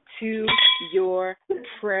to your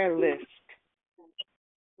prayer list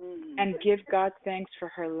and give God thanks for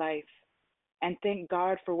her life. And thank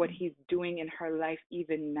God for what He's doing in her life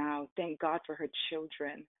even now. Thank God for her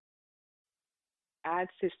children. Add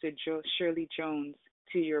Sister Shirley Jones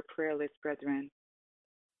to your prayer list, brethren.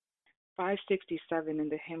 567 in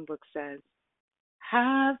the hymn book says,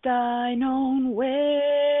 have thine own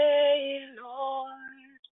way, Lord.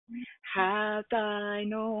 Have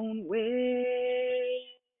thine own way.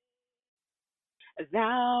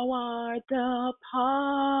 Thou art the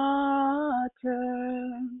potter.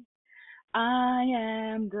 I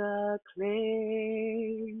am the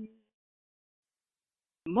clay.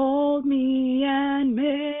 Mold me and make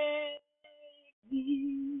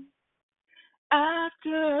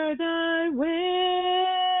after thy will,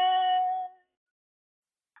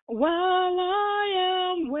 while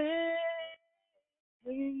I am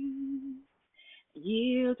waiting,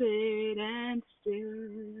 yielded and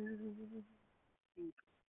still.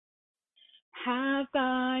 Have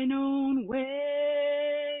thine own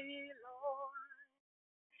way, Lord,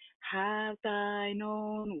 have thine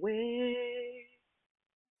own way.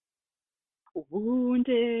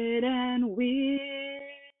 Wounded and weary,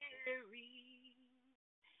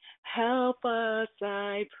 help us,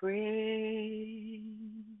 I pray.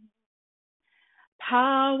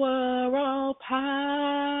 Power, all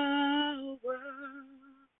power,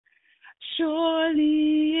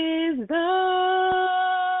 surely is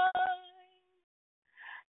thine.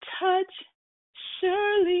 Touch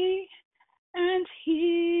Shirley and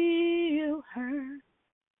heal her.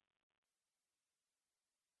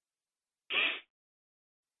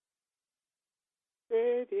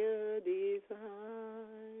 Savior divine,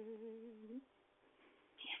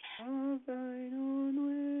 have thine own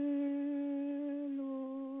way,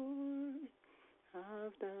 Lord,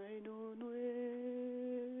 have thine own way.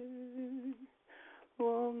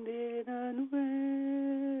 Wounded and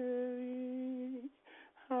weary,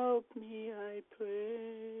 help me, I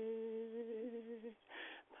pray.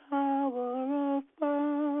 Power of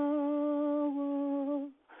power,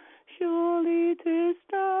 surely 'tis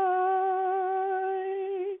thine.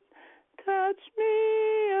 Touch me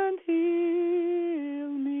and heal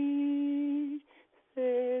me,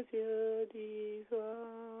 Savior divine.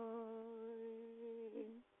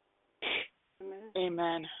 Amen.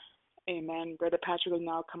 Amen. Amen. Brother Patrick will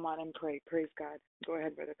now come on and pray. Praise God. Go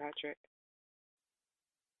ahead, Brother Patrick.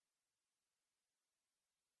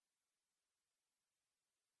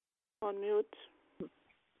 On mute.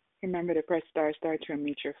 Remember to press star to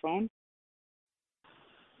unmute your phone.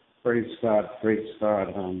 Praise God, praise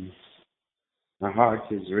God. My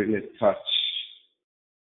heart is really touched,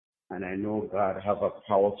 and I know God have a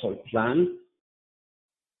powerful plan.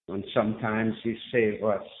 And sometimes He saves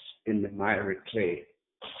us in the miry clay.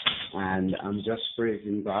 And I'm just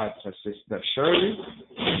praising God for Sister Shirley.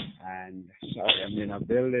 And sorry, I'm in a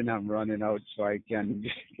building. I'm running out so I can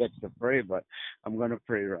get to pray, but I'm going to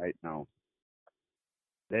pray right now.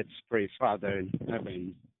 Let's pray. Father in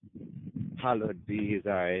heaven, hallowed be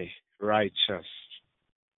thy righteous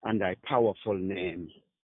and thy powerful name.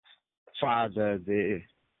 Father, the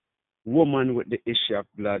woman with the issue of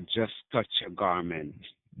blood just touched your garment,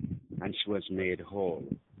 and she was made whole.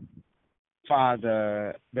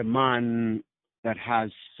 Father, the man that has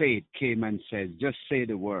faith came and said, just say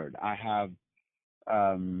the word. I have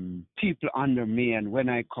people under me, and when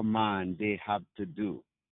I command, they have to do.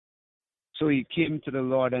 So he came to the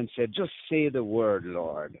Lord and said, just say the word,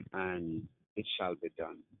 Lord, and it shall be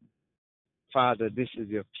done. Father, this is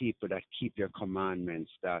your people that keep your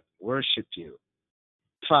commandments, that worship you.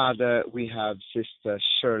 Father, we have Sister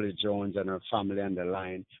Shirley Jones and her family on the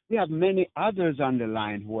line. We have many others on the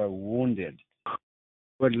line who are wounded.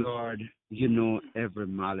 But Lord, you know every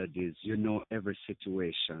malady, you know every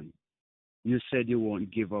situation. You said you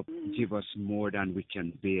won't give us more than we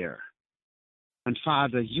can bear. And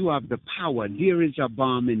Father, you have the power. There is a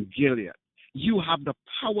balm in Gilead. You have the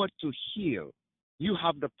power to heal. You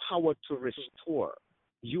have the power to restore.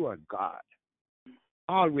 You are God.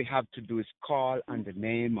 All we have to do is call on the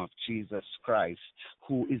name of Jesus Christ,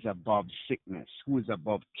 who is above sickness, who is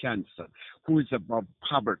above cancer, who is above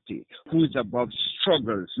poverty, who is above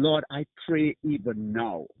struggles. Lord, I pray even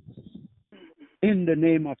now, in the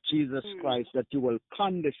name of Jesus Christ, that you will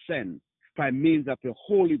condescend by means of the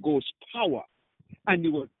Holy Ghost power, and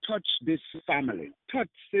you will touch this family. Touch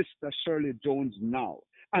Sister Shirley Jones now.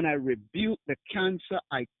 And I rebuke the cancer.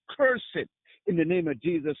 I curse it in the name of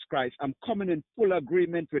Jesus Christ. I'm coming in full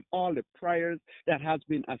agreement with all the prayers that has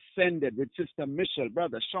been ascended with Sister Michelle,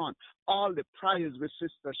 Brother Sean, all the prayers with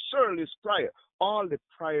Sister Shirley's prayer, all the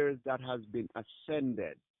prayers that has been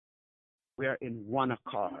ascended. We are in one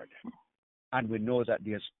accord. And we know that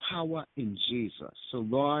there's power in Jesus. So,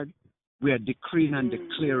 Lord, we are decreeing and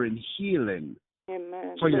declaring healing.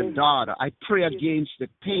 Amen. For your daughter. I pray against the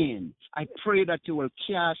pain. I pray that you will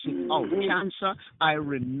cast it out. Cancer, I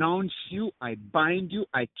renounce you. I bind you.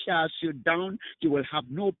 I cast you down. You will have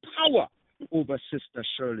no power over Sister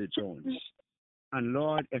Shirley Jones. And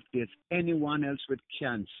Lord, if there's anyone else with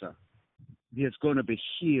cancer, there's going to be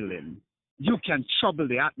healing. You can trouble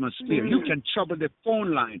the atmosphere. You can trouble the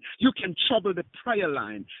phone line. You can trouble the prayer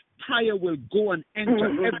line. Prayer will go and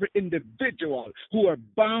enter every individual who are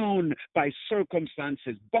bound by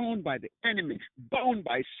circumstances, bound by the enemy, bound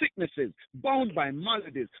by sicknesses, bound by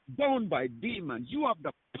maladies, bound by demons. You have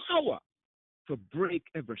the power to break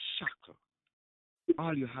every shackle.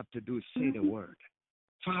 All you have to do is say the word.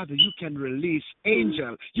 Father, you can release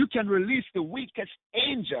angels. You can release the weakest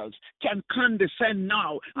angels can condescend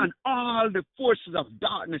now, and all the forces of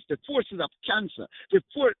darkness, the forces of cancer, the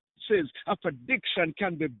forces of addiction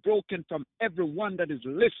can be broken from everyone that is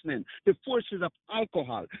listening. The forces of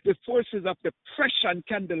alcohol, the forces of depression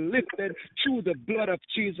can be lifted through the blood of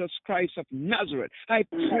Jesus Christ of Nazareth. I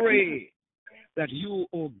pray that you,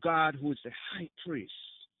 O God, who is the high priest,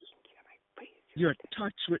 you're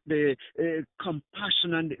touched with the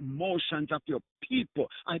compassion and the emotions of your people.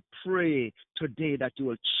 I pray today that you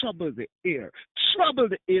will trouble the air. Trouble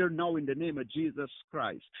the air now in the name of Jesus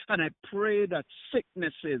Christ. And I pray that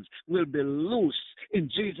sicknesses will be loose in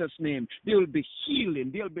Jesus' name. There will be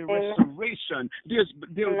healing. There will be restoration.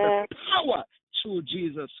 There will be power through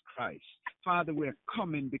Jesus Christ. Father, we're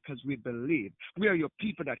coming because we believe. We are your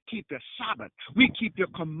people that keep your Sabbath. We keep your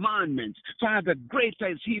commandments. Father, greater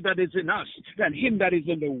is he that is in us than him that is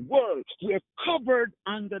in the world. We are covered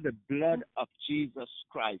under the blood of Jesus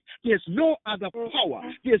Christ. There's no other power.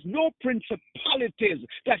 There's no principalities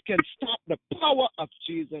that can stop the power of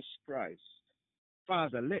Jesus Christ.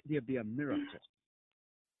 Father, let there be a miracle.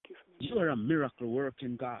 You are a miracle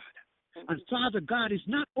working God. And Father God is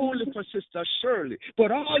not only for Sister Shirley,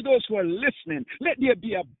 but all those who are listening. Let there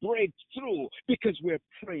be a breakthrough because we're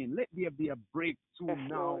praying. Let there be a breakthrough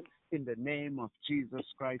now in the name of Jesus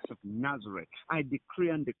Christ of Nazareth. I decree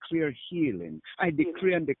and declare healing. I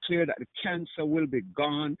decree and declare that the cancer will be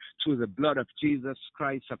gone through the blood of Jesus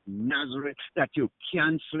Christ of Nazareth, that you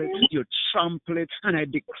cancel it, you trample it, and I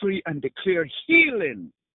decree and declare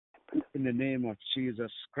healing in the name of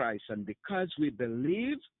Jesus Christ. And because we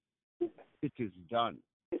believe, it is done.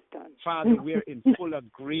 Father, we're in full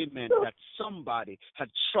agreement that somebody had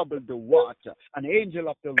troubled the water. An angel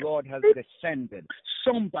of the Lord has descended.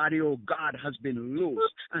 Somebody, oh God, has been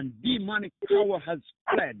loosed. And demonic power has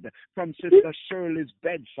fled from Sister Shirley's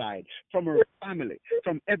bedside, from her family,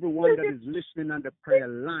 from everyone that is listening on the prayer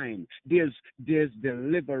line. There's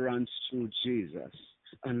deliverance through Jesus.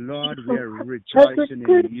 And Lord, we are rejoicing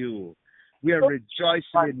in you. We are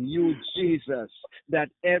rejoicing in you, Jesus, that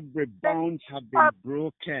every bounds have been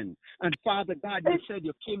broken. And Father God, you said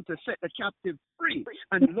you came to set the captive free.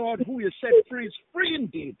 And Lord, who you set free is free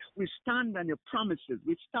indeed. We stand on your promises.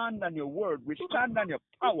 We stand on your word. We stand on your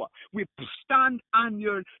power. We stand on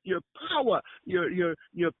your power, your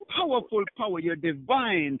powerful power, your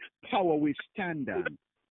divine power we stand on.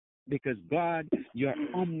 Because God, you're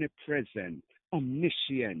omnipresent,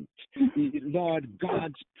 omniscient. Lord,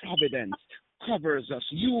 God's providence covers us.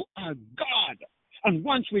 You are God. And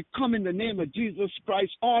once we come in the name of Jesus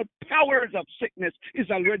Christ, all powers of sickness is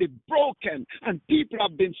already broken and people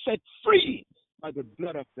have been set free by the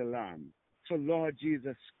blood of the Lamb. So, Lord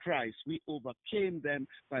Jesus Christ, we overcame them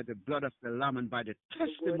by the blood of the Lamb and by the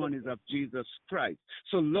testimonies of Jesus Christ.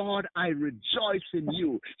 So, Lord, I rejoice in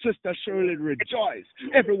you. Sister Shirley, rejoice.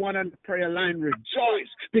 Everyone on the prayer line, rejoice,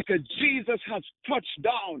 because Jesus has touched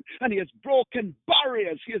down and he has broken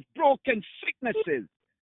barriers. He has broken sicknesses.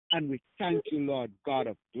 And we thank you, Lord God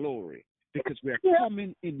of glory, because we are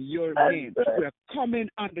coming in your name. We are coming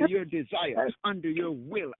under your desire, under your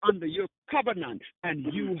will, under your covenant, and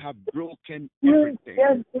you have broken everything.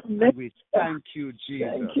 And we thank you,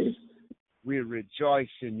 Jesus. We rejoice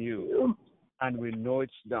in you, and we know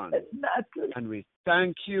it's done. And we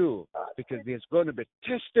thank you, because there's going to be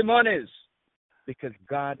testimonies, because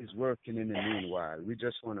God is working in the meanwhile. We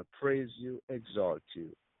just want to praise you, exalt you.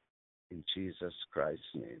 In Jesus Christ's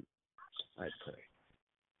name, I pray.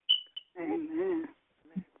 Amen.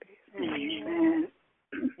 Amen.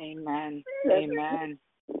 Amen. Amen.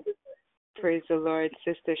 Praise the Lord,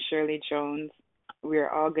 Sister Shirley Jones. We're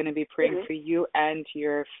all going to be praying for you and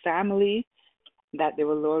your family, that the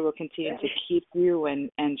Lord will continue to keep you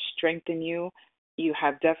and strengthen you. You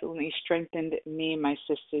have definitely strengthened me, my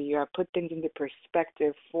sister. You have put things into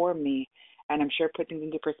perspective for me, and I'm sure put things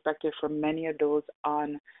into perspective for many of those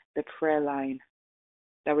on the prayer line,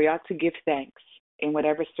 that we ought to give thanks in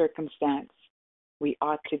whatever circumstance. We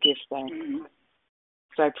ought to give thanks.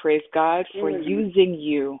 So I praise God for using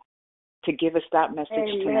you to give us that message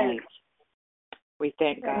tonight. We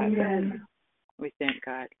thank God. Amen. We thank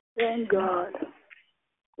God. Thank God.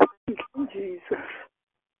 Thank you, Jesus.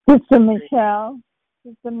 Sister Michelle,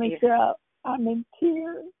 I'm in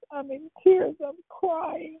tears. I'm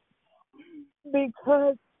crying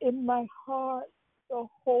because in my heart the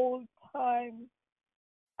whole time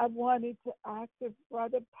I wanted to ask if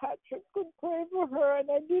Brother Patrick could pray for her, and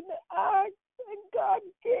I didn't ask, and God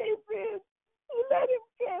gave it. Let him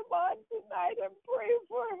come on tonight and pray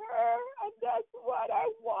for her, and that's what I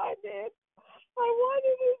wanted. I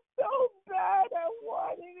wanted it so bad. I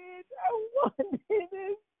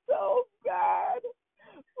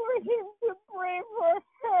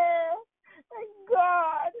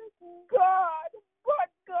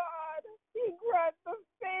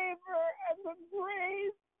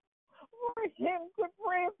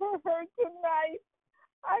her tonight.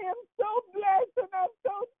 I am so blessed and I'm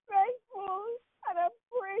so thankful, and I'm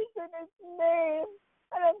praising his name,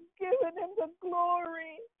 and I'm giving him the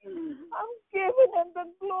glory. I'm giving him the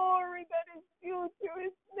glory that is due to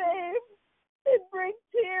his name. It brings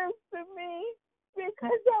tears to me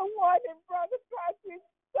because I wanted Brother Patrick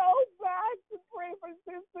so bad to pray for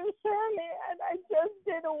Sister Shirley, and I just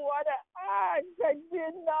didn't want to ask. I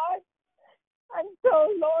did not. And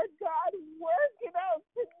so, Lord God, work it out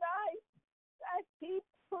tonight as he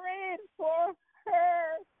prayed for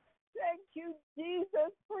her. Thank you,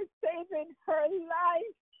 Jesus, for saving her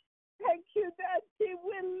life. Thank you that she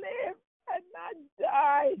will live and not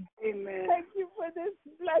die. Amen. Thank you for this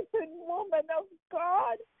blessed woman of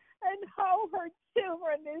God and how her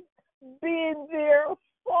children is being there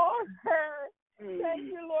for her. Thank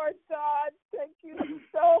you, Lord God. Thank you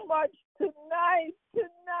so much tonight.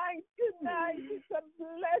 It's a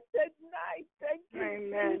blessed night. Thank you,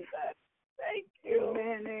 Amen. Jesus. Thank you.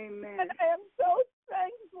 Amen. And I am so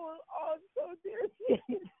thankful also, dear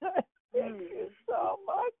Jesus. Thank you so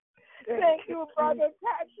much. Thank you, Brother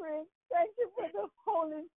Patrick. Thank you for the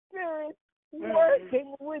Holy Spirit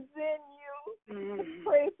working within you to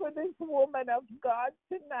pray for this woman of God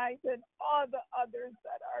tonight and all the others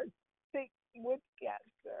that are sick with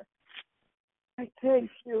cancer. I thank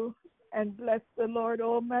you and bless the Lord,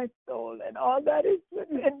 oh my soul, and all that is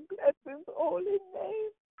within. Bless his holy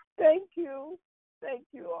name. Thank you. Thank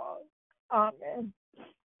you all. Amen.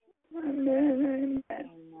 Amen.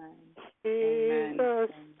 Amen. Jesus,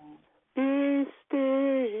 be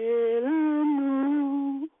still and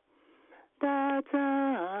know that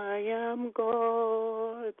I am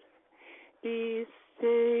God. Be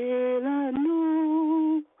still and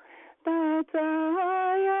know that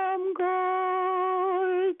I am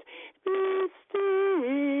God. Be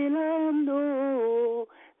still and know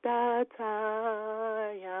that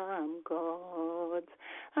I am God.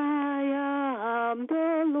 I am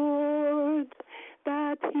the Lord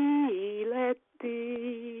that healeth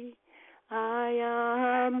thee. I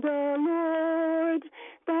am the Lord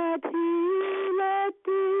that healeth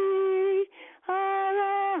thee.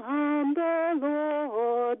 I am the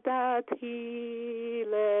Lord that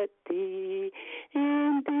healeth thee.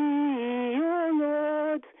 In thee, O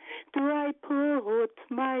Lord, do I put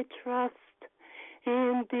my trust.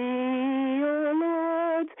 In thee, O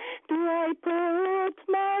Lord, do I put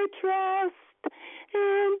my trust.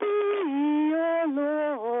 In thee, O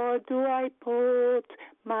Lord, do I put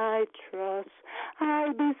my trust.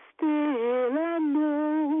 I'll be still and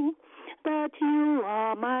know that you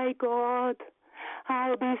are my God.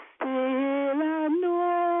 I'll be still and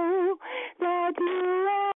know that you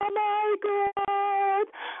are my God.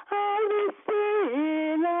 I'll be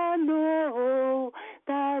still and know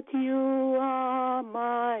that you are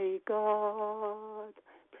my God.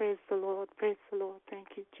 Praise the Lord. Praise the Lord. Thank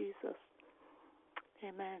you, Jesus.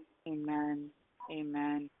 Amen. Amen.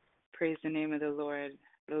 Amen. Praise the name of the Lord.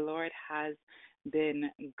 The Lord has been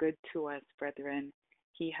good to us, brethren.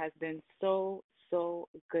 He has been so, so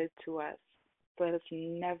good to us. Let us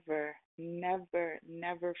never, never,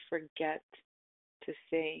 never forget to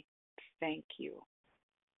say thank you.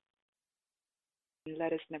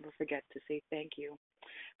 Let us never forget to say thank you.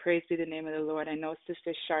 Praise be the name of the Lord. I know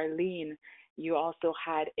Sister Charlene, you also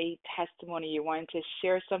had a testimony. You wanted to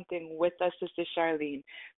share something with us, Sister Charlene.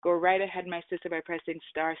 Go right ahead, my sister, by pressing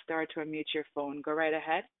star to unmute your phone. Go right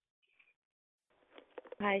ahead.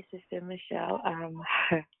 Hi, Sister Michelle.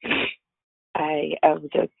 I have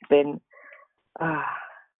just been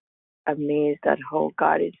amazed at how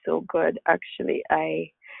God is so good. Actually,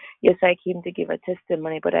 I came to give a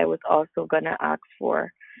testimony, but I was also gonna ask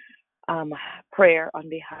for prayer on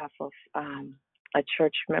behalf of a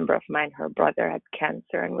church member of mine. Her brother had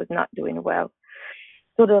cancer and was not doing well.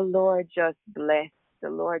 So the Lord just blessed.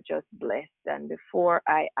 And before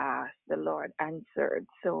I asked, the Lord answered.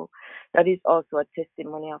 So that is also a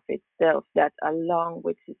testimony of itself, that along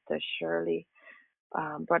with Sister Shirley,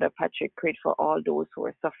 Brother Patrick prayed for all those who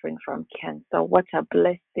are suffering from cancer. What a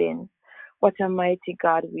blessing. What a mighty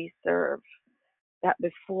God we serve, that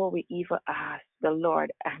before we even ask, the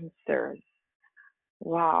Lord answers.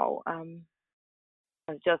 Wow.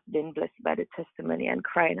 I've just been blessed by the testimony and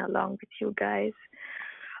crying along with you guys.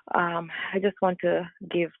 I just want to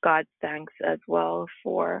give God thanks as well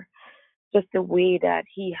for just the way that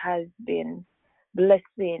He has been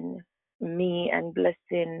blessing me and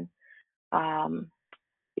blessing,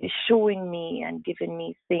 showing me and giving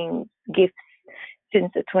me gifts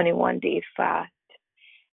since the 21-day fast.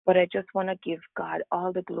 But I just want to give God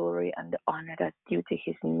all the glory and the honor that's due to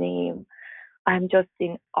His name. I'm just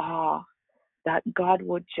in awe that God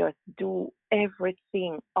would just do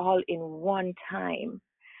everything all in one time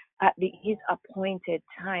at his appointed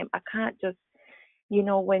time. I can't just,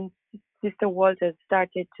 when Sister Walters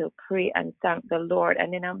started to pray and thank the Lord,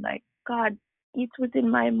 and then I'm like, God, it's within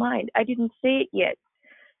my mind. I didn't say it yet.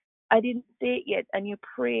 And you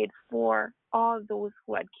prayed for all those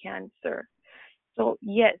who had cancer. So,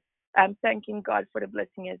 yes, I'm thanking God for the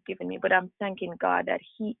blessing He has given me, but I'm thanking God that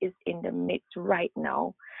He is in the midst right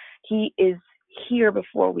now. He is here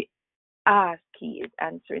before we ask. He is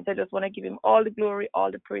answering. So I just want to give Him all the glory,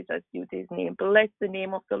 all the praise that's due to His name. Bless the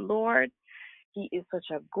name of the Lord. He is such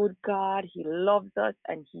a good God. He loves us,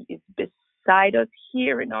 and He is beside us,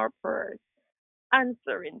 hearing our prayers,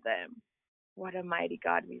 answering them. What a mighty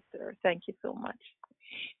God we serve. Thank you so much.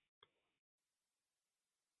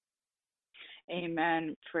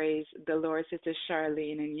 Amen. Praise the Lord, Sister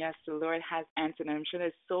Charlene. And yes, the Lord has answered. I'm sure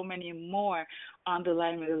there's so many more on the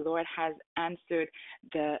line where the Lord has answered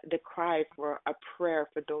the cry for a prayer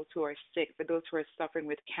for those who are sick, for those who are suffering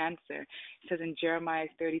with cancer. It says in Jeremiah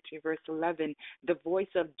 33, verse 11, the voice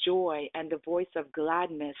of joy and the voice of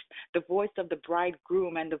gladness, the voice of the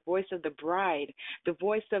bridegroom and the voice of the bride, the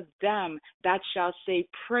voice of them that shall say,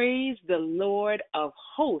 praise the Lord of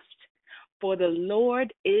hosts. For the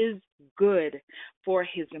Lord is good, for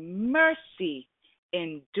His mercy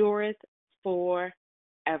endureth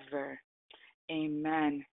forever.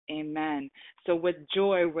 Amen. Amen. So with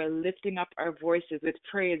joy, we're lifting up our voices. With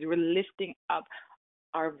praise, we're lifting up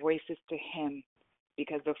our voices to Him.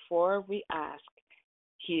 Because before we ask,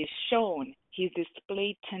 He is shown, He's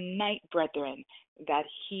displayed tonight, brethren, that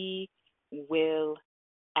He will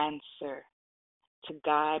answer. To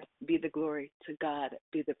God be the glory. To God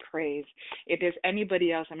be the praise. If there's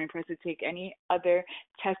anybody else, I'm impressed to take any other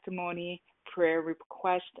testimony, prayer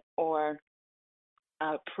request, or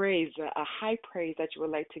praise, a high praise that you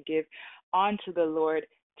would like to give onto the Lord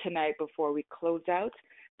tonight before we close out.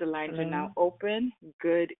 The lines are now open.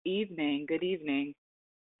 Good evening. Good evening.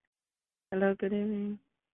 Hello, good evening.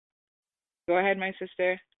 Go ahead, my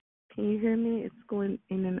sister. Can you hear me? It's going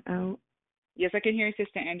in and out. Yes, I can hear you,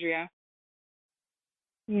 Sister Andrea.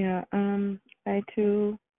 Yeah, I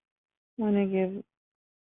too want to give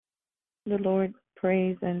the Lord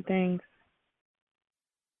praise and thanks.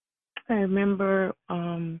 I remember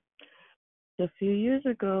a few years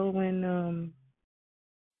ago when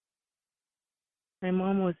my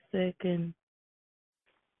mom was sick and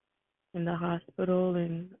in the hospital,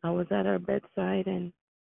 and I was at her bedside, and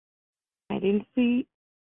I didn't see,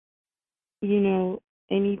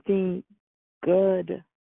 anything good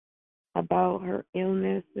about her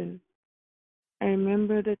illness, and I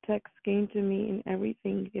remember the text came to me, and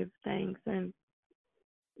everything give thanks, and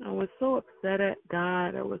I was so upset at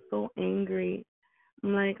God. I was so angry.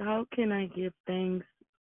 I'm like, how can I give thanks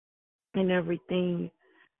and everything?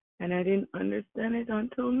 And I didn't understand it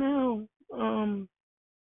until now.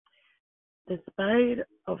 Despite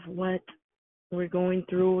of what we're going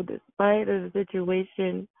through, despite of the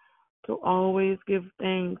situation, to always give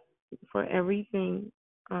thanks for everything.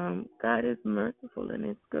 God is merciful and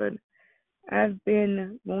it's good. I've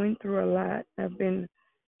been going through a lot. I've been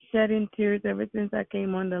shedding tears ever since I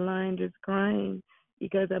came on the line, just crying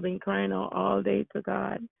because I've been crying all day to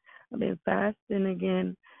God. I've been fasting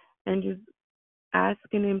again and just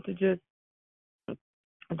asking Him to just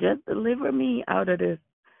deliver me out of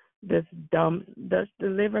this dump. Just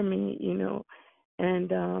deliver me,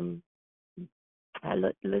 And I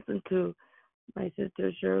listened to my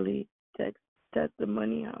sister Shirley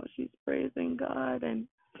testimony, how she's praising God, and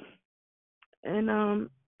I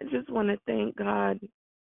just want to thank God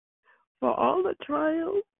for all the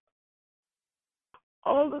trials,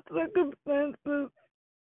 all the circumstances,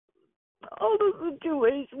 all the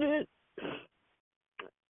situations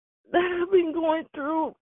that I've been going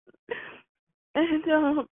through, and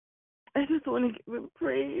I just want to give Him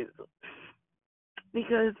praise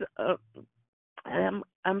because I'm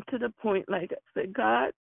to the point, like I said,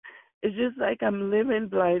 God, it's just like I'm living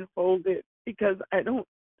blindfolded because I don't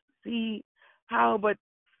see how, but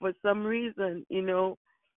for some reason, you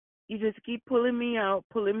just keep pulling me out,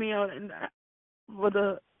 and for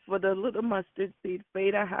the little mustard seed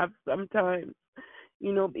faith I have sometimes,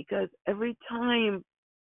 because every time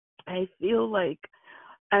I feel like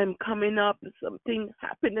I'm coming up, something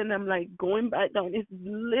happened, and I'm like going back down. It's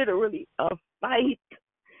literally a fight.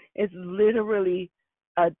 It's literally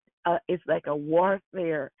it's like a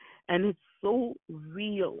warfare, and it's so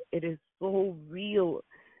real. It is so real.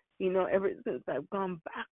 Ever since I've gone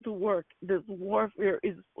back to work, this warfare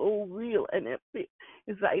is so real, and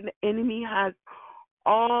it's like the enemy has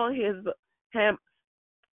all his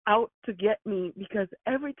out to get me, because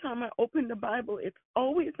every time I open the Bible, it's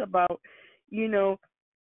always about,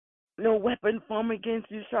 no weapon formed against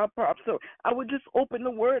you shall prosper. So I would just open the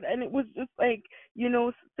word, and it was just like,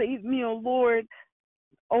 save me, O Lord,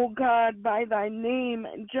 O God, by thy name,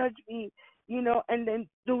 and judge me, and then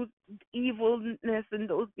those evilness and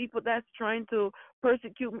those people that's trying to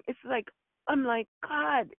persecute me. It's like, I'm like,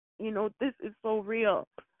 God, this is so real.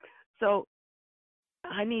 So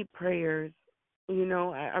I need prayers.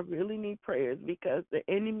 I really need prayers, because the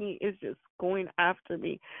enemy is just going after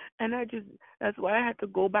me. And that's why I had to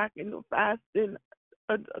go back into fasting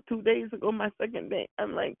 2 days ago, my second day.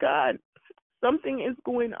 I'm like, God, something is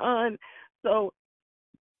going on. So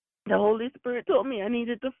the Holy Spirit told me I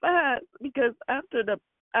needed to fast, because after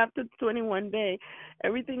 21 day,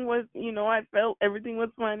 everything was, I felt everything was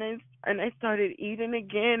fine, and I started eating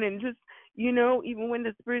again, and just, even when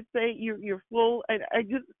the Spirit say you're full, I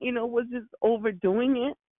just, was just overdoing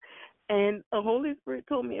it. And the Holy Spirit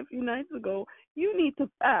told me a few nights ago, you need to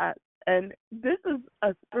fast, and this is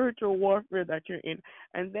a spiritual warfare that you're in.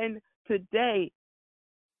 And then today,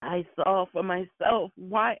 I saw for myself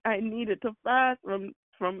why I needed to fast from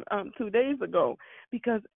 2 days ago,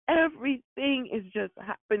 because everything is just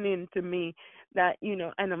happening to me that,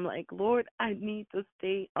 and I'm like, Lord, I need to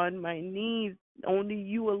stay on my knees. Only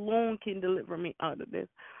you alone can deliver me out of this.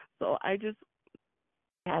 So I just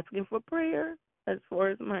asking for prayer as far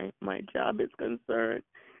as my job is concerned.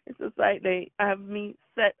 It's just like they have me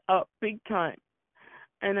set up big time,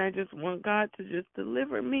 and I just want God to just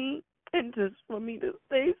deliver me, and just for me to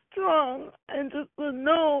stay strong, and just to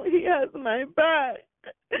know He has my back.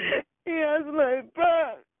 He has my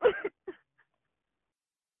back.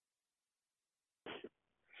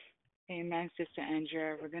 Amen, Sister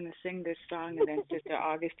Andrea. We're going to sing this song, and then Sister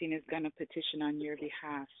Augustine is going to petition on your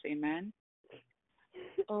behalf. Amen.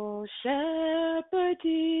 O Shepherd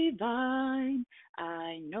divine,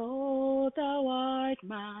 I know thou art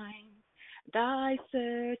mine. Thy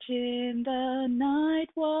search in the night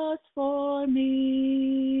was for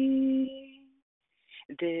me.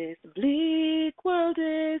 This bleak world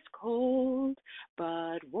is cold,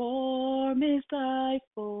 but warm is thy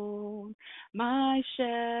fold. My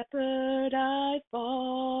shepherd, I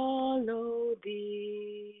follow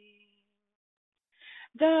thee.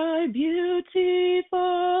 Thy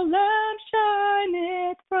beautiful lamp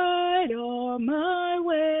shineth bright o'er my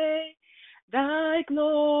way. Thy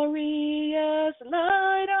glorious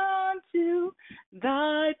light unto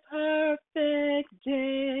thy perfect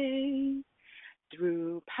day.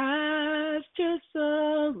 Through pastures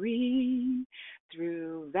serene,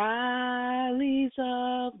 through valleys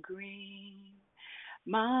of green,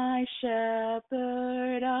 my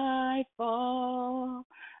shepherd, I follow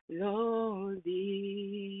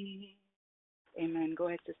thee. Amen. Go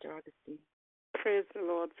ahead, Sister Augustine. Praise the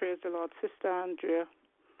Lord. Praise the Lord. Sister Andrea,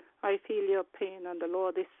 I feel your pain, and the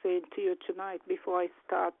Lord is saying to you tonight before I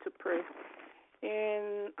start to pray.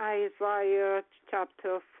 In Isaiah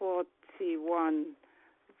chapter 41,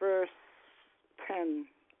 verse 10,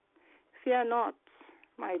 fear not,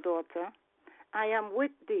 my daughter, I am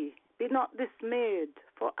with thee. Be not dismayed,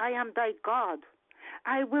 for I am thy God.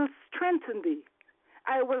 I will strengthen thee.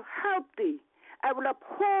 I will help thee. I will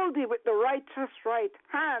uphold thee with the righteous right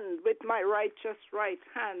hand, with my righteous right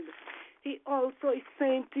hand. He also is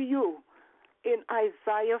saying to you in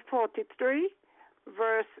Isaiah 43,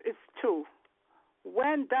 verse 2,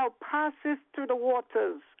 when thou passest through the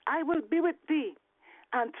waters, I will be with thee,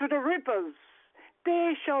 and through the rivers,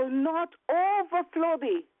 they shall not overflow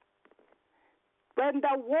thee. When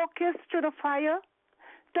thou walkest through the fire,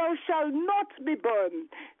 thou shalt not be burned,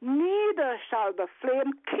 neither shall the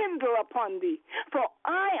flame kindle upon thee. For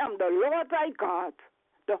I am the Lord thy God,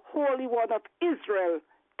 the Holy One of Israel,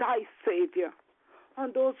 thy Savior.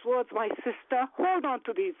 On those words, my sister, hold on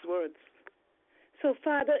to these words. So,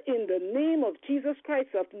 Father, in the name of Jesus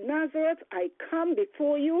Christ of Nazareth, I come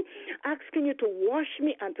before you, asking you to wash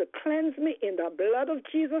me and to cleanse me in the blood of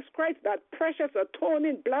Jesus Christ, that precious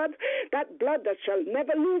atoning blood, that blood that shall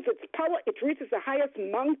never lose its power. It reaches the highest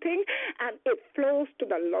mountain and it flows to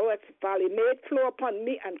the lowest valley. May it flow upon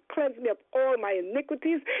me and cleanse me of all my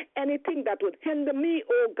iniquities, anything that would hinder me,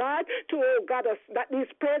 God, that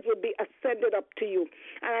these prayers would be ascended up to you.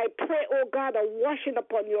 And I pray, God, a washing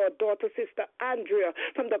upon your daughter, Sister Andrea, Andrea,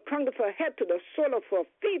 from the crown of her head to the sole of her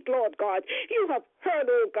feet, Lord God. You have heard,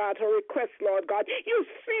 oh God, her request, Lord God.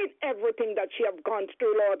 You've seen everything that she has gone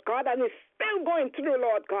through, Lord God, and is still going through,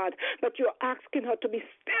 Lord God. But you're asking her to be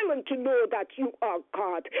still and to know that you are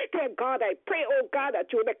God. Dear God, I pray, oh God,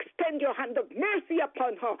 that you would extend your hand of mercy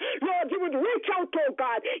upon her. Lord, you would reach out, oh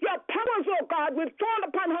God. Your powers, oh God, will fall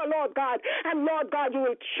upon her, Lord God. And Lord God, you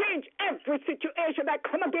will change every situation that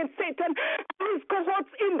come against Satan and his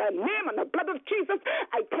cohorts in the name and the blood of Jesus.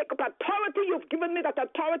 I take up authority. You've given me that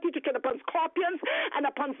authority to tread upon scorpions and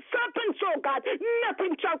upon serpents, oh God.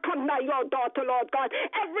 Nothing shall come nigh your daughter, Lord God.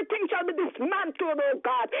 Everything shall be dismantled, oh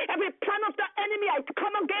God. Every plan of the enemy, I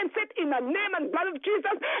come against it in the name and blood of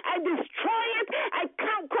Jesus. I destroy it. I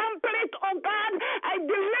crumple it, oh God. I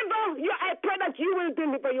deliver you. I pray that you will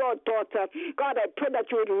deliver your daughter. God, I pray that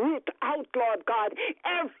you will root out, Lord God,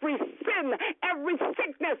 every sin, every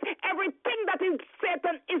sickness, everything that is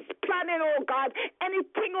Satan is planning, oh God.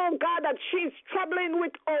 Anything, oh God, that she's troubling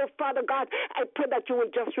with, oh Father God, I pray that you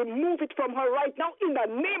will just remove it from her right now in the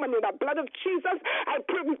name and in the blood of Jesus. I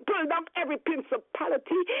pray we pull down every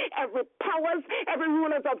principality, every powers, every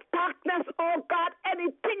rulers of darkness, oh God,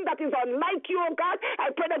 anything that is unlike you, oh God.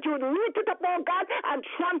 I pray that you would root it up, oh God, and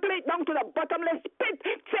trample it down to the bottomless pit.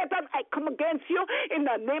 Satan, I come against you in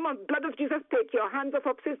the name and blood of Jesus. Take your hands off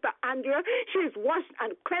of Sister Andrea. She is washed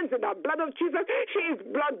and cleansed in the blood of Jesus. She is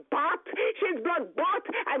blood bought. She is blood bought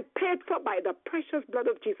and paid for by the precious blood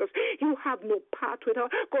of Jesus. You have no part with her.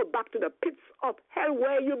 Go back to the pits of hell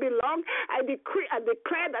where you belong. I decree and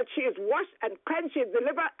declare that she is washed and cleansed, she is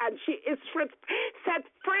delivered, and she is set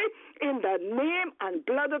free in the name and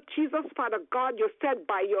blood of Jesus. Father God, you said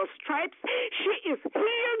by your stripes she is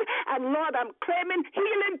healed, and Lord, I'm claiming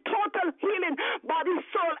healing, total healing, body,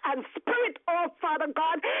 soul, and spirit. Oh Father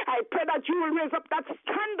God, I pray that you will raise up that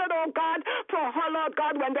standard, oh God, for her, Lord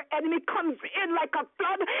God, when the enemy comes in like a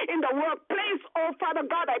flood in the workplace. Oh Father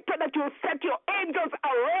God, I pray that you will set your angels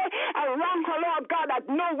array around her, Lord God, that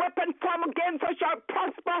no weapon formed against her shall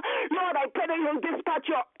prosper. Lord, I pray that you'll dispatch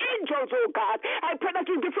your angels, oh God. I pray that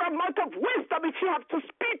you give her a mouth of wisdom if she have to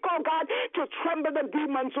speak, oh God, to tremble the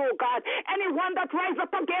demons, oh God. Anyone that rise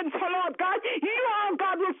up against her, Lord God, you, oh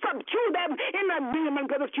God, will subdue them in the name and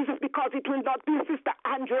blood of Jesus, because it will not be Sister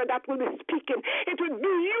Andrea that will be speaking. It will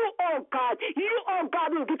be you, oh God. You, oh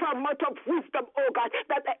God, will give her a mouth of wisdom, oh God,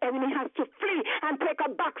 that the enemy has to flee and take a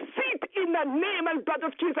back seat in the name and blood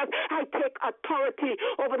of Jesus. I take authority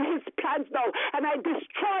over his plans now, and I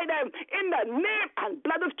destroy them in the name and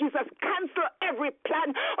blood of Jesus. Cancel every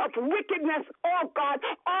plan of wickedness, oh God,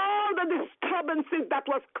 all the disturbances that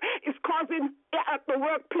is causing at the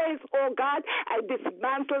workplace, oh God. I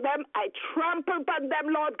dismantle them. I trample upon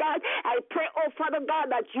them, Lord God. I pray, oh Father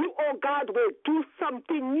God, that you, oh God, will do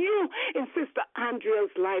something new in Sister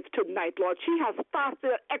Andrea's life tonight, Lord. She has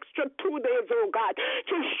fasted an extra 2 days, oh God,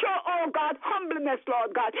 to show, oh God, humbleness,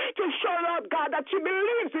 Lord God, to show, Lord God, that she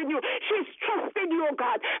believes in you. She's trusting you, oh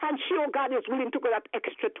God, and she, oh God, is willing to go that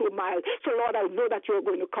extra 2 miles. So, Lord, I know that you're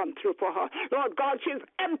going to come through for her. Lord God, she's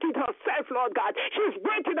emptied herself, Lord God. She's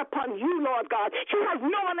waiting upon you, Lord God. She has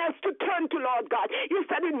no one else to turn to, Lord God. You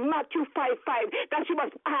said in Matthew 5:5 that she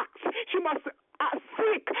must ask, she must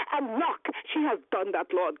seek and knock. She has done that,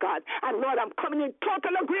 Lord God. And Lord, I'm coming in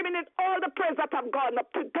total agreement in all the prayers that have gone up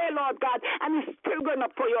today, Lord God, and it's still going up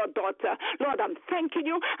for your daughter. Lord, I'm thanking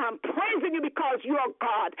you. I'm praising you because you are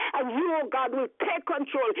God, and you, oh God, will take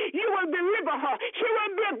control. You will deliver her. She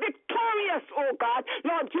will be victorious, oh God.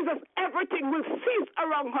 Lord Jesus, everything will cease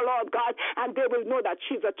around her, Lord God, and they will know that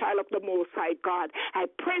she's a child of the Most High God. I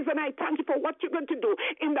praise and I thank you for what you're going to do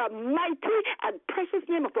in the mighty and precious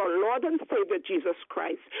name of our Lord and Savior, Jesus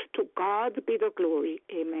Christ. To God be the glory.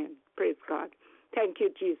 Amen. Praise God. Thank you,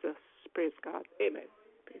 Jesus. Praise God. Amen.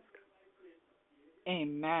 Praise God.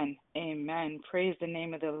 Amen. Amen. Praise the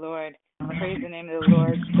name of the Lord. Praise the name of the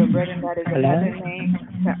Lord. So, brethren, that is another name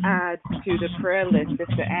to add to the prayer list.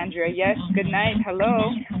 Sister Andrea. Yes, good night.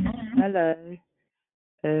 Hello. Hello.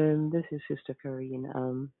 This is Sister Karine.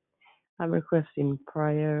 I'm requesting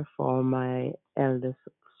prayer for my eldest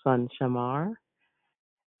son, Shamar.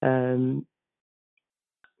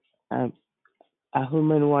 A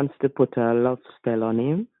woman wants to put a love spell on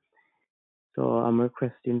him, so I'm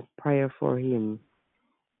requesting prayer for him.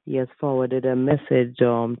 He has forwarded a message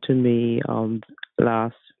to me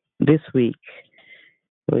this week,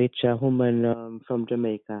 which a woman from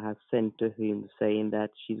Jamaica has sent to him, saying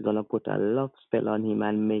that she's gonna put a love spell on him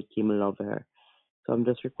and make him love her. So I'm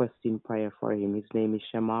just requesting prayer for him. His name is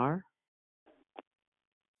Shamar.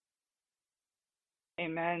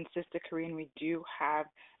 Amen. Sister Kareen, we do have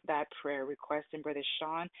that prayer request, and Brother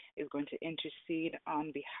Sean is going to intercede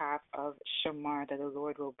on behalf of Shamar, that the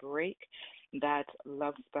Lord will break that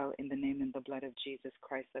love spell in the name and the blood of Jesus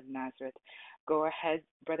Christ of Nazareth. Go ahead,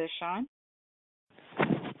 Brother Sean.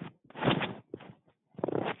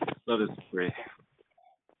 Let us pray.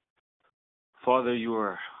 Father, you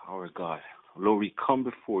are our God. Lord, we come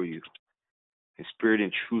before you in spirit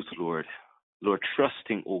and truth, Lord. Lord,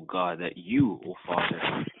 trusting, O God, that you, O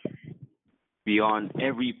Father, beyond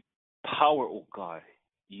every power, O God,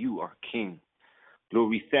 you are King.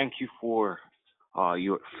 Lord, we thank you for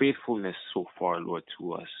your faithfulness so far, Lord,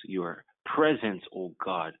 to us, your presence, O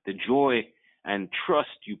God, the joy and trust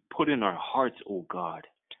you put in our hearts, O God,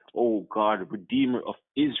 Redeemer of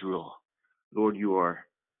Israel. Lord, you are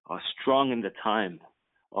strong in the time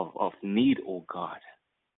of need, O God.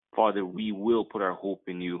 Father, we will put our hope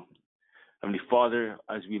in you. Heavenly Father,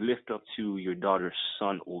 as we lift up to your daughter's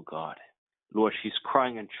son, O God, Lord, she's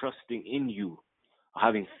crying and trusting in you,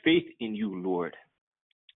 having faith in you, Lord.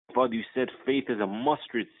 Father, you said faith as a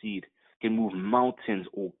mustard seed can move mountains,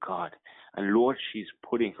 O God. And Lord, she's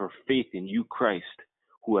putting her faith in you, Christ,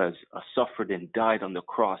 who has suffered and died on the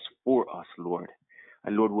cross for us, Lord.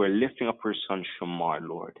 And Lord, we're lifting up her son, Shamar,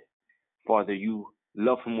 Lord. Father, you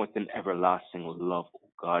love him with an everlasting love, O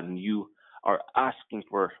God, and you are asking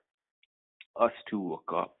for us to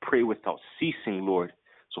pray without ceasing, Lord.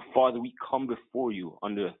 So, Father, we come before you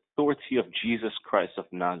under the authority of Jesus Christ of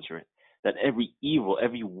Nazareth, that every evil,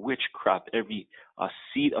 every witchcraft, every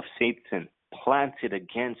seed of Satan planted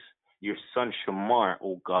against your son Shamar,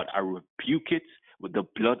 O God, I rebuke it with the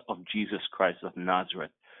blood of Jesus Christ of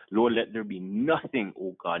Nazareth. Lord, let there be nothing,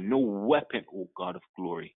 O God, no weapon, O God of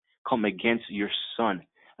glory, come against your son.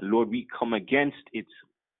 And Lord, we come against it,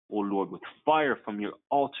 O Lord, with fire from your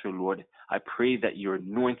altar, Lord. I pray that your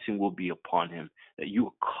anointing will be upon him, that you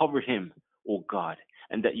will cover him, O God,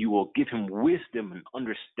 and that you will give him wisdom and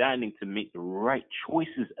understanding to make the right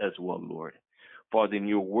choices as well, Lord. Father, in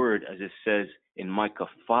your word, as it says in Micah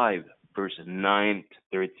 5, verse 9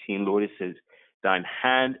 to 13, Lord, it says, thine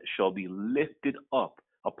hand shall be lifted up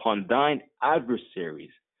upon thine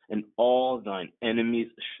adversaries, and all thine enemies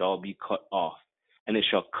shall be cut off. And it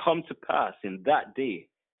shall come to pass in that day,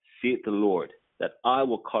 saith the Lord, that I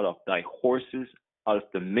will cut off thy horses out of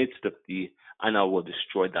the midst of thee, and I will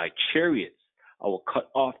destroy thy chariots. I will cut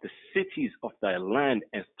off the cities of thy land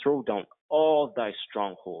and throw down all thy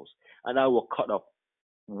strongholds. And I will cut off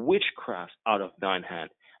witchcraft out of thine hand,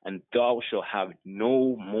 and thou shalt have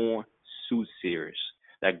no more soothsayers.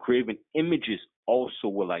 Thy graven images also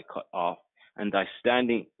will I cut off, and thy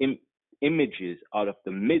standing images out of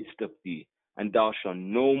the midst of thee, and thou shalt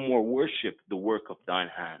no more worship the work of thine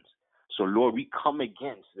hands. So, Lord, we come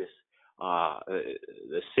against this,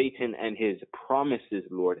 the Satan and his promises,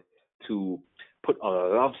 Lord, to put a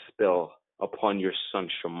love spell upon your son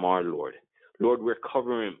Shamar, Lord. Lord, we're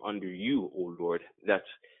covering him under you, O Lord. That's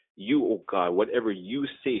you, O God. Whatever you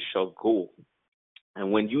say shall go.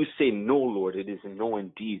 And when you say no, Lord, it is a no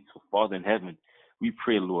indeed. So, Father in heaven, we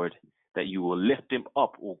pray, Lord, that you will lift him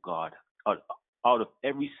up, O God, out of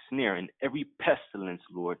every snare and every pestilence,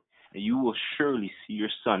 Lord, and you will surely see your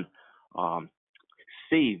son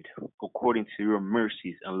saved according to your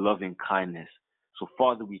mercies and loving kindness. So,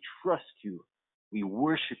 Father, we trust you. We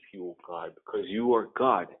worship you, O God, because you are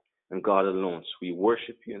God and God alone. So we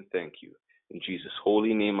worship you and thank you. In Jesus'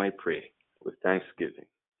 holy name I pray with thanksgiving.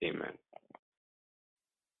 Amen.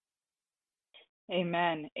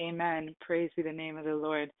 Amen. Amen. Praise be the name of the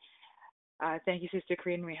Lord. Thank you, Sister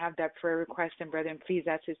Kareen. We have that prayer request, and brethren, please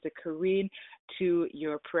add Sister Kareen to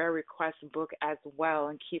your prayer request book as well,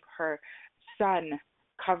 and keep her son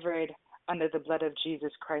covered under the blood of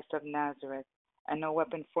Jesus Christ of Nazareth. And no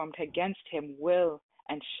weapon formed against him will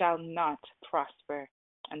and shall not prosper,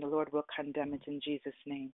 and the Lord will condemn it in Jesus'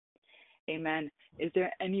 name. Amen. Is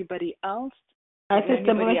there anybody else? Hi,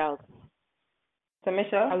 Sister else? Sister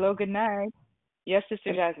Michelle? Hello, good night. Yes,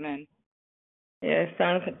 Sister Jasmine. Yes,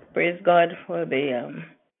 praise God for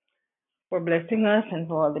for blessing us and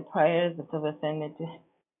for all the prayers that have ascended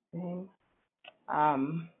to Him.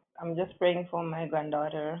 I'm just praying for my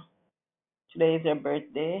granddaughter. Today is her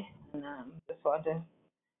birthday, and just want to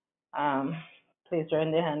place her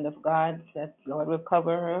in the hand of God, that Lord will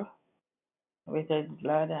cover her with His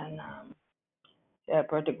blood and help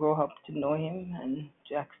her to grow up to know Him and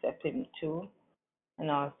to accept Him too, and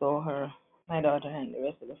also my daughter and the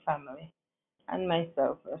rest of the family and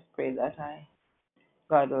myself. Let's pray that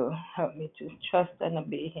God will help me to trust and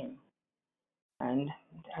obey Him, and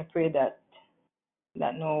I pray that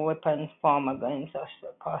no weapons formed against us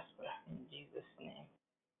shall prosper in Jesus' name.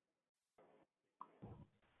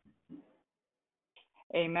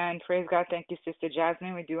 Amen. Praise God. Thank you, Sister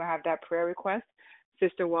Jasmine. We do have that prayer request.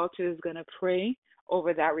 Sister Walter is going to pray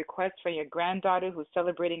over that request for your granddaughter who's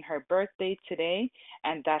celebrating her birthday today,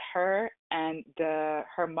 and that her and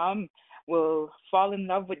her mom will fall in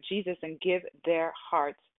love with Jesus and give their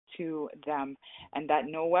hearts to them, and that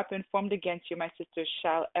no weapon formed against you, my sister,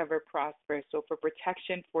 shall ever prosper. So for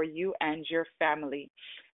protection for you and your family.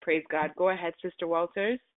 Praise God. Go ahead, Sister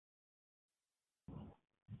Walters.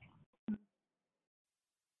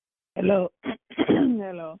 Hello.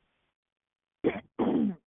 Hello.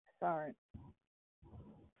 Sorry.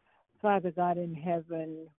 Father God in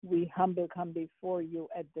heaven, we humbly come before you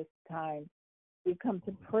at this time. We come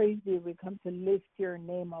to praise you. We come to lift your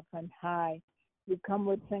name up on high. We come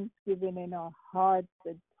with thanksgiving in our hearts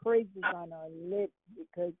and praises on our lips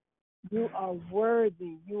because you are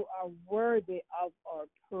worthy. You are worthy of our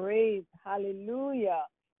praise. Hallelujah.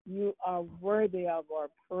 You are worthy of our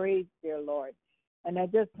praise, dear Lord. And I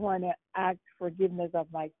just want to ask forgiveness of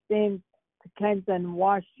my sins, to cleanse and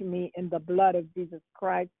wash me in the blood of Jesus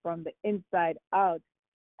Christ from the inside out,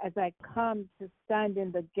 as I come to stand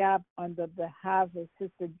in the gap on the behalf of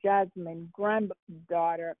Sister Jasmine,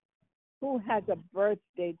 granddaughter, who has a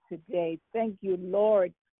birthday today. Thank you,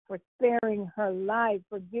 Lord, for sparing her life,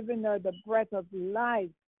 for giving her the breath of life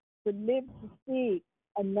to live to see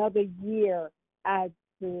another year, add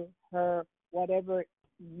to her whatever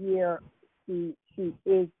year she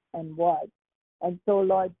is and was. And so,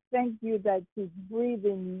 Lord, thank you that she's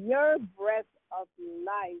breathing your breath of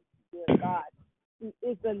life, dear God. She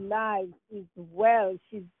is alive, she's well,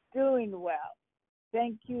 she's doing well.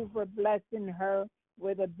 Thank you for blessing her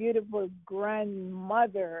with a beautiful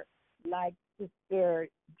grandmother like Sister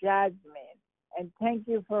Jasmine. And thank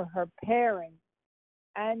you for her parents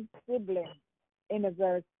and siblings in a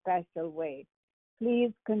very special way.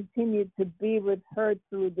 Please continue to be with her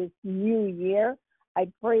through this new year. I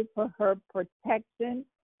pray for her protection,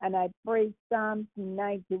 and I pray Psalms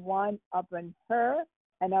 91 upon her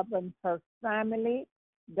and upon her family,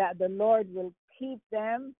 that the Lord will keep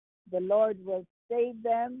them, the Lord will save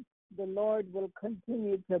them, the Lord will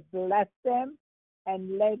continue to bless them,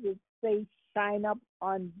 and let his face shine up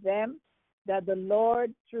on them, that the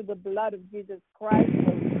Lord, through the blood of Jesus Christ,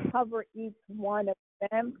 will cover each one of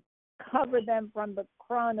them, cover them from the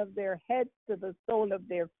crown of their heads to the sole of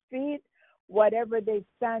their feet. Whatever they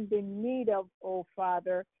stand in need of, O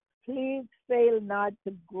Father, please fail not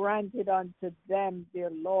to grant it unto them, dear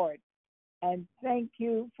Lord. And thank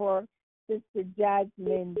you for Sister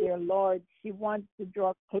Jasmine, dear Lord. She wants to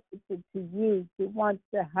draw closer to you. She wants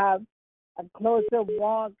to have a closer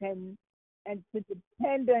walk and to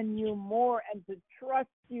depend on you more and to trust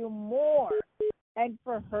you more. And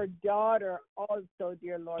for her daughter also,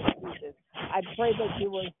 dear Lord Jesus, I pray that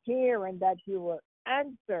you will hear and that you will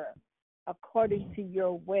answer according to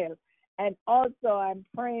your will. And also I'm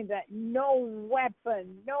praying that no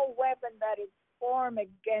weapon that is formed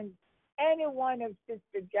against any one of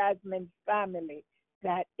Sister Jasmine's family,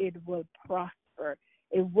 that it will prosper.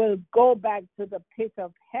 It will go back to the pit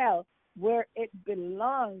of hell where it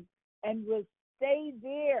belongs and will stay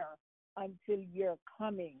there until you're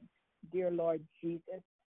coming, dear Lord Jesus.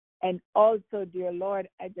 And also, dear Lord,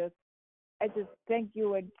 I just thank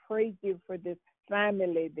you and praise you for this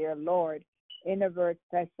family, dear Lord, in a very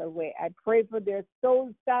special way. I pray for their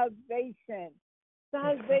soul salvation.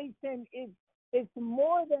 Salvation is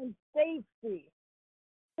more than safety.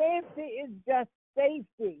 Safety is just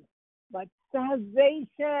safety, but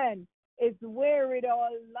salvation is where it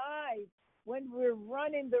all lies. When we're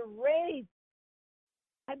running the race,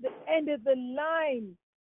 at the end of the line,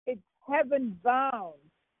 it's heaven bound.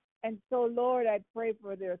 And so, Lord, I pray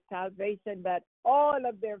for their salvation, that all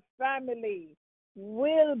of their family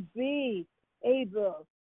will be able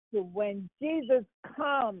to, when Jesus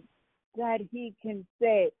comes, that he can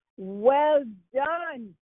say, well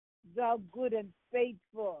done, thou good and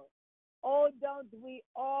faithful. Oh, don't we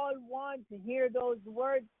all want to hear those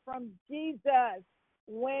words from Jesus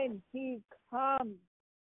when he comes?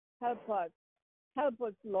 Help us,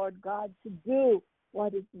 Lord God, to do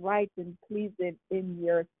what is right and pleasing in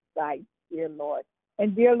your sight, dear Lord.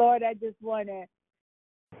 And dear Lord, I just want to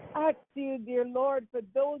ask you, dear Lord, for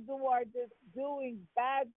those who are just doing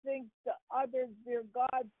bad things to others, dear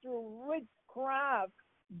God, through witchcraft,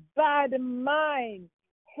 bad mind,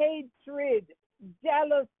 hatred,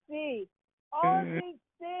 jealousy, all these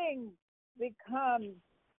things becomes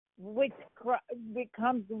witchcraft,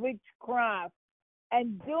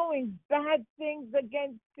 and doing bad things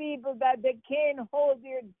against people that they can't hold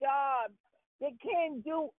their jobs. They can't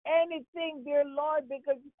do anything, dear Lord,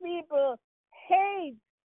 because people hate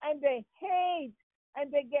and they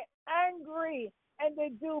get angry and they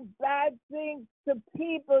do bad things to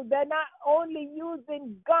people. They're not only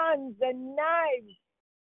using guns and knives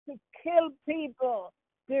to kill people,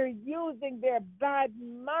 they're using their bad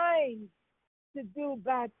minds to do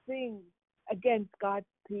bad things against God's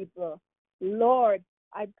people. Lord,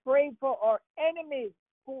 I pray for our enemies,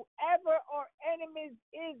 whoever our enemies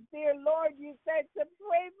is, dear Lord, you said to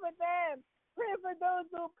pray for them. Pray for those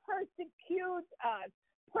who persecute us.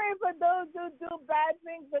 Pray for those who do bad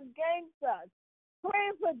things against us.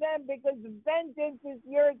 Pray for them because vengeance is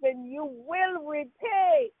yours and you will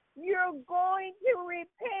repay. You're going to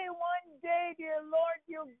repay one day, dear Lord.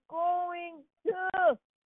 You're going to.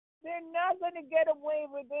 They're not going to get away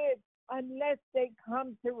with it unless they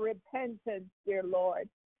come to repentance, dear Lord.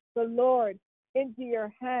 So, Lord, into your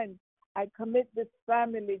hands, I commit this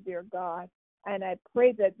family, dear God, and I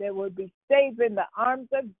pray that they will be safe in the arms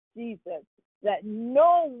of Jesus, that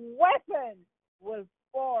no weapon will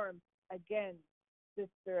form against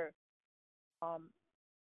Sister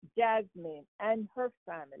Jasmine and her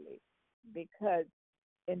family, because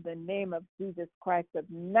in the name of Jesus Christ of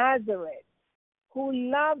Nazareth, who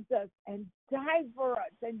loves us and died for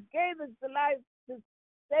us and gave his life to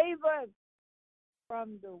save us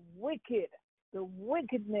from the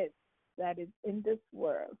wickedness that is in this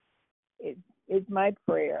world. It is my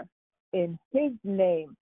prayer in his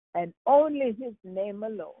name and only his name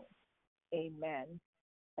alone. Amen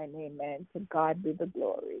and amen. To God be the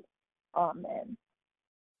glory. Amen.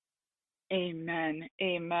 Amen.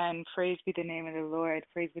 Amen. Praise be the name of the Lord.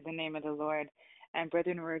 Praise be the name of the Lord. And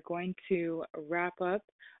brethren, we're going to wrap up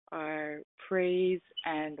our praise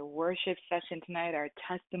and worship session tonight, our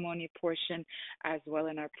testimony portion, as well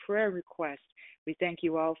in our prayer request. We thank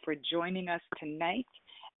you all for joining us tonight.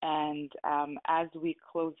 And as we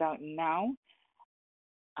close out now,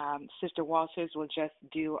 Sister Walters will just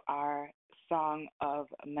do our song of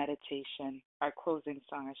meditation, our closing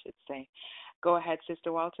song, I should say. Go ahead,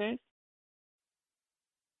 Sister Walters.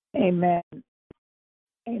 Amen.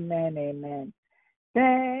 Amen. Amen.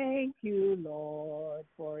 Thank you, Lord,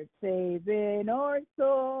 for saving our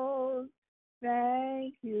souls.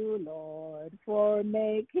 Thank you, Lord, for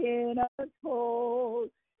making us whole.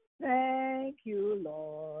 Thank you,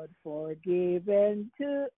 Lord, for giving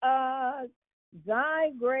to us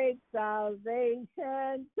thy great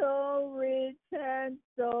salvation, so rich and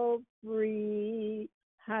so free.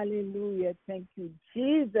 Hallelujah. Thank you,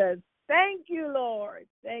 Jesus. Thank you, Lord.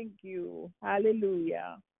 Thank you.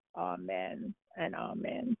 Hallelujah. Amen and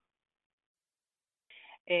amen.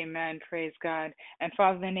 Amen. Praise God. And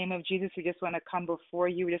Father, in the name of Jesus, we just want to come before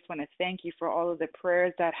you. We just want to thank you for all of the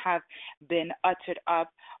prayers that have been uttered up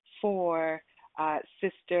for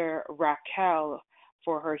Sister Raquel,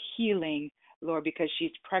 for her healing, Lord, because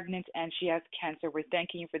she's pregnant and she has cancer. We're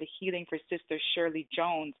thanking you for the healing for Sister Shirley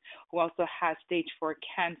Jones, who also has stage 4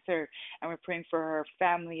 cancer, and we're praying for her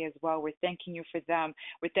family as well. We're thanking you for them.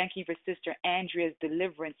 We're thanking you for Sister Andrea's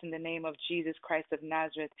deliverance in the name of Jesus Christ of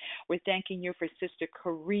Nazareth. We're thanking you for Sister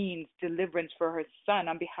Corrine's deliverance for her son,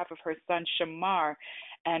 on behalf of her son Shamar,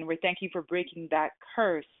 and we're thanking you for breaking that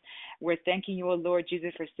curse. We're thanking you, O Lord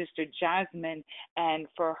Jesus, for Sister Jasmine and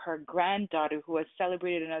for her granddaughter who has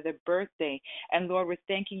celebrated another birthday. And Lord, we're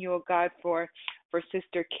thanking you, O God, for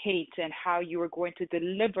Sister Kate and how you are going to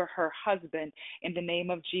deliver her husband in the name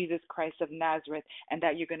of Jesus Christ of Nazareth, and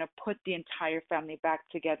that you're going to put the entire family back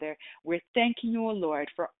together. We're thanking you, O Lord,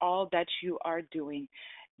 for all that you are doing.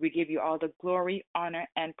 We give you all the glory, honor,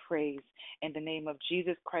 and praise in the name of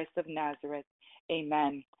Jesus Christ of Nazareth.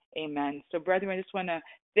 Amen. Amen. So, brethren, I just want to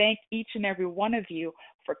thank each and every one of you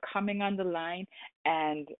for coming on the line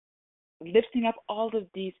and lifting up all of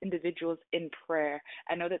these individuals in prayer.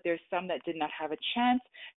 I know that there's some that did not have a chance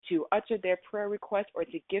to utter their prayer request or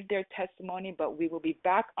to give their testimony, but we will be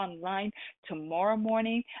back online tomorrow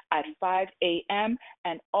morning at 5 a.m.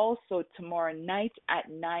 and also tomorrow night at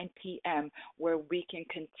 9 p.m., where we can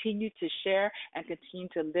continue to share and continue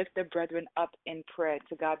to lift the brethren up in prayer.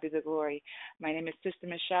 To God be the glory. My name is Sister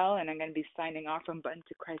Michelle, and I'm going to be signing off from Button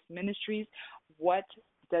to Christ Ministries. What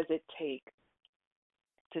does it take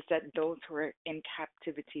to set those who are in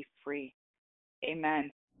captivity free? Amen.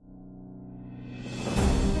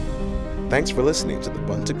 Thanks for listening to the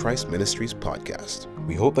Button to Christ Ministries podcast.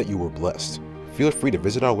 We hope that you were blessed. Feel free to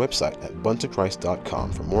visit our website at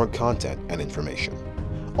buntochrist.com for more content and information.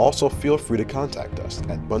 Also, feel free to contact us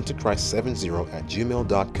at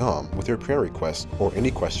buntochrist70@gmail.com with your prayer requests or any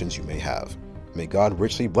questions you may have. May God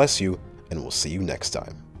richly bless you, and we'll see you next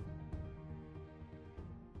time.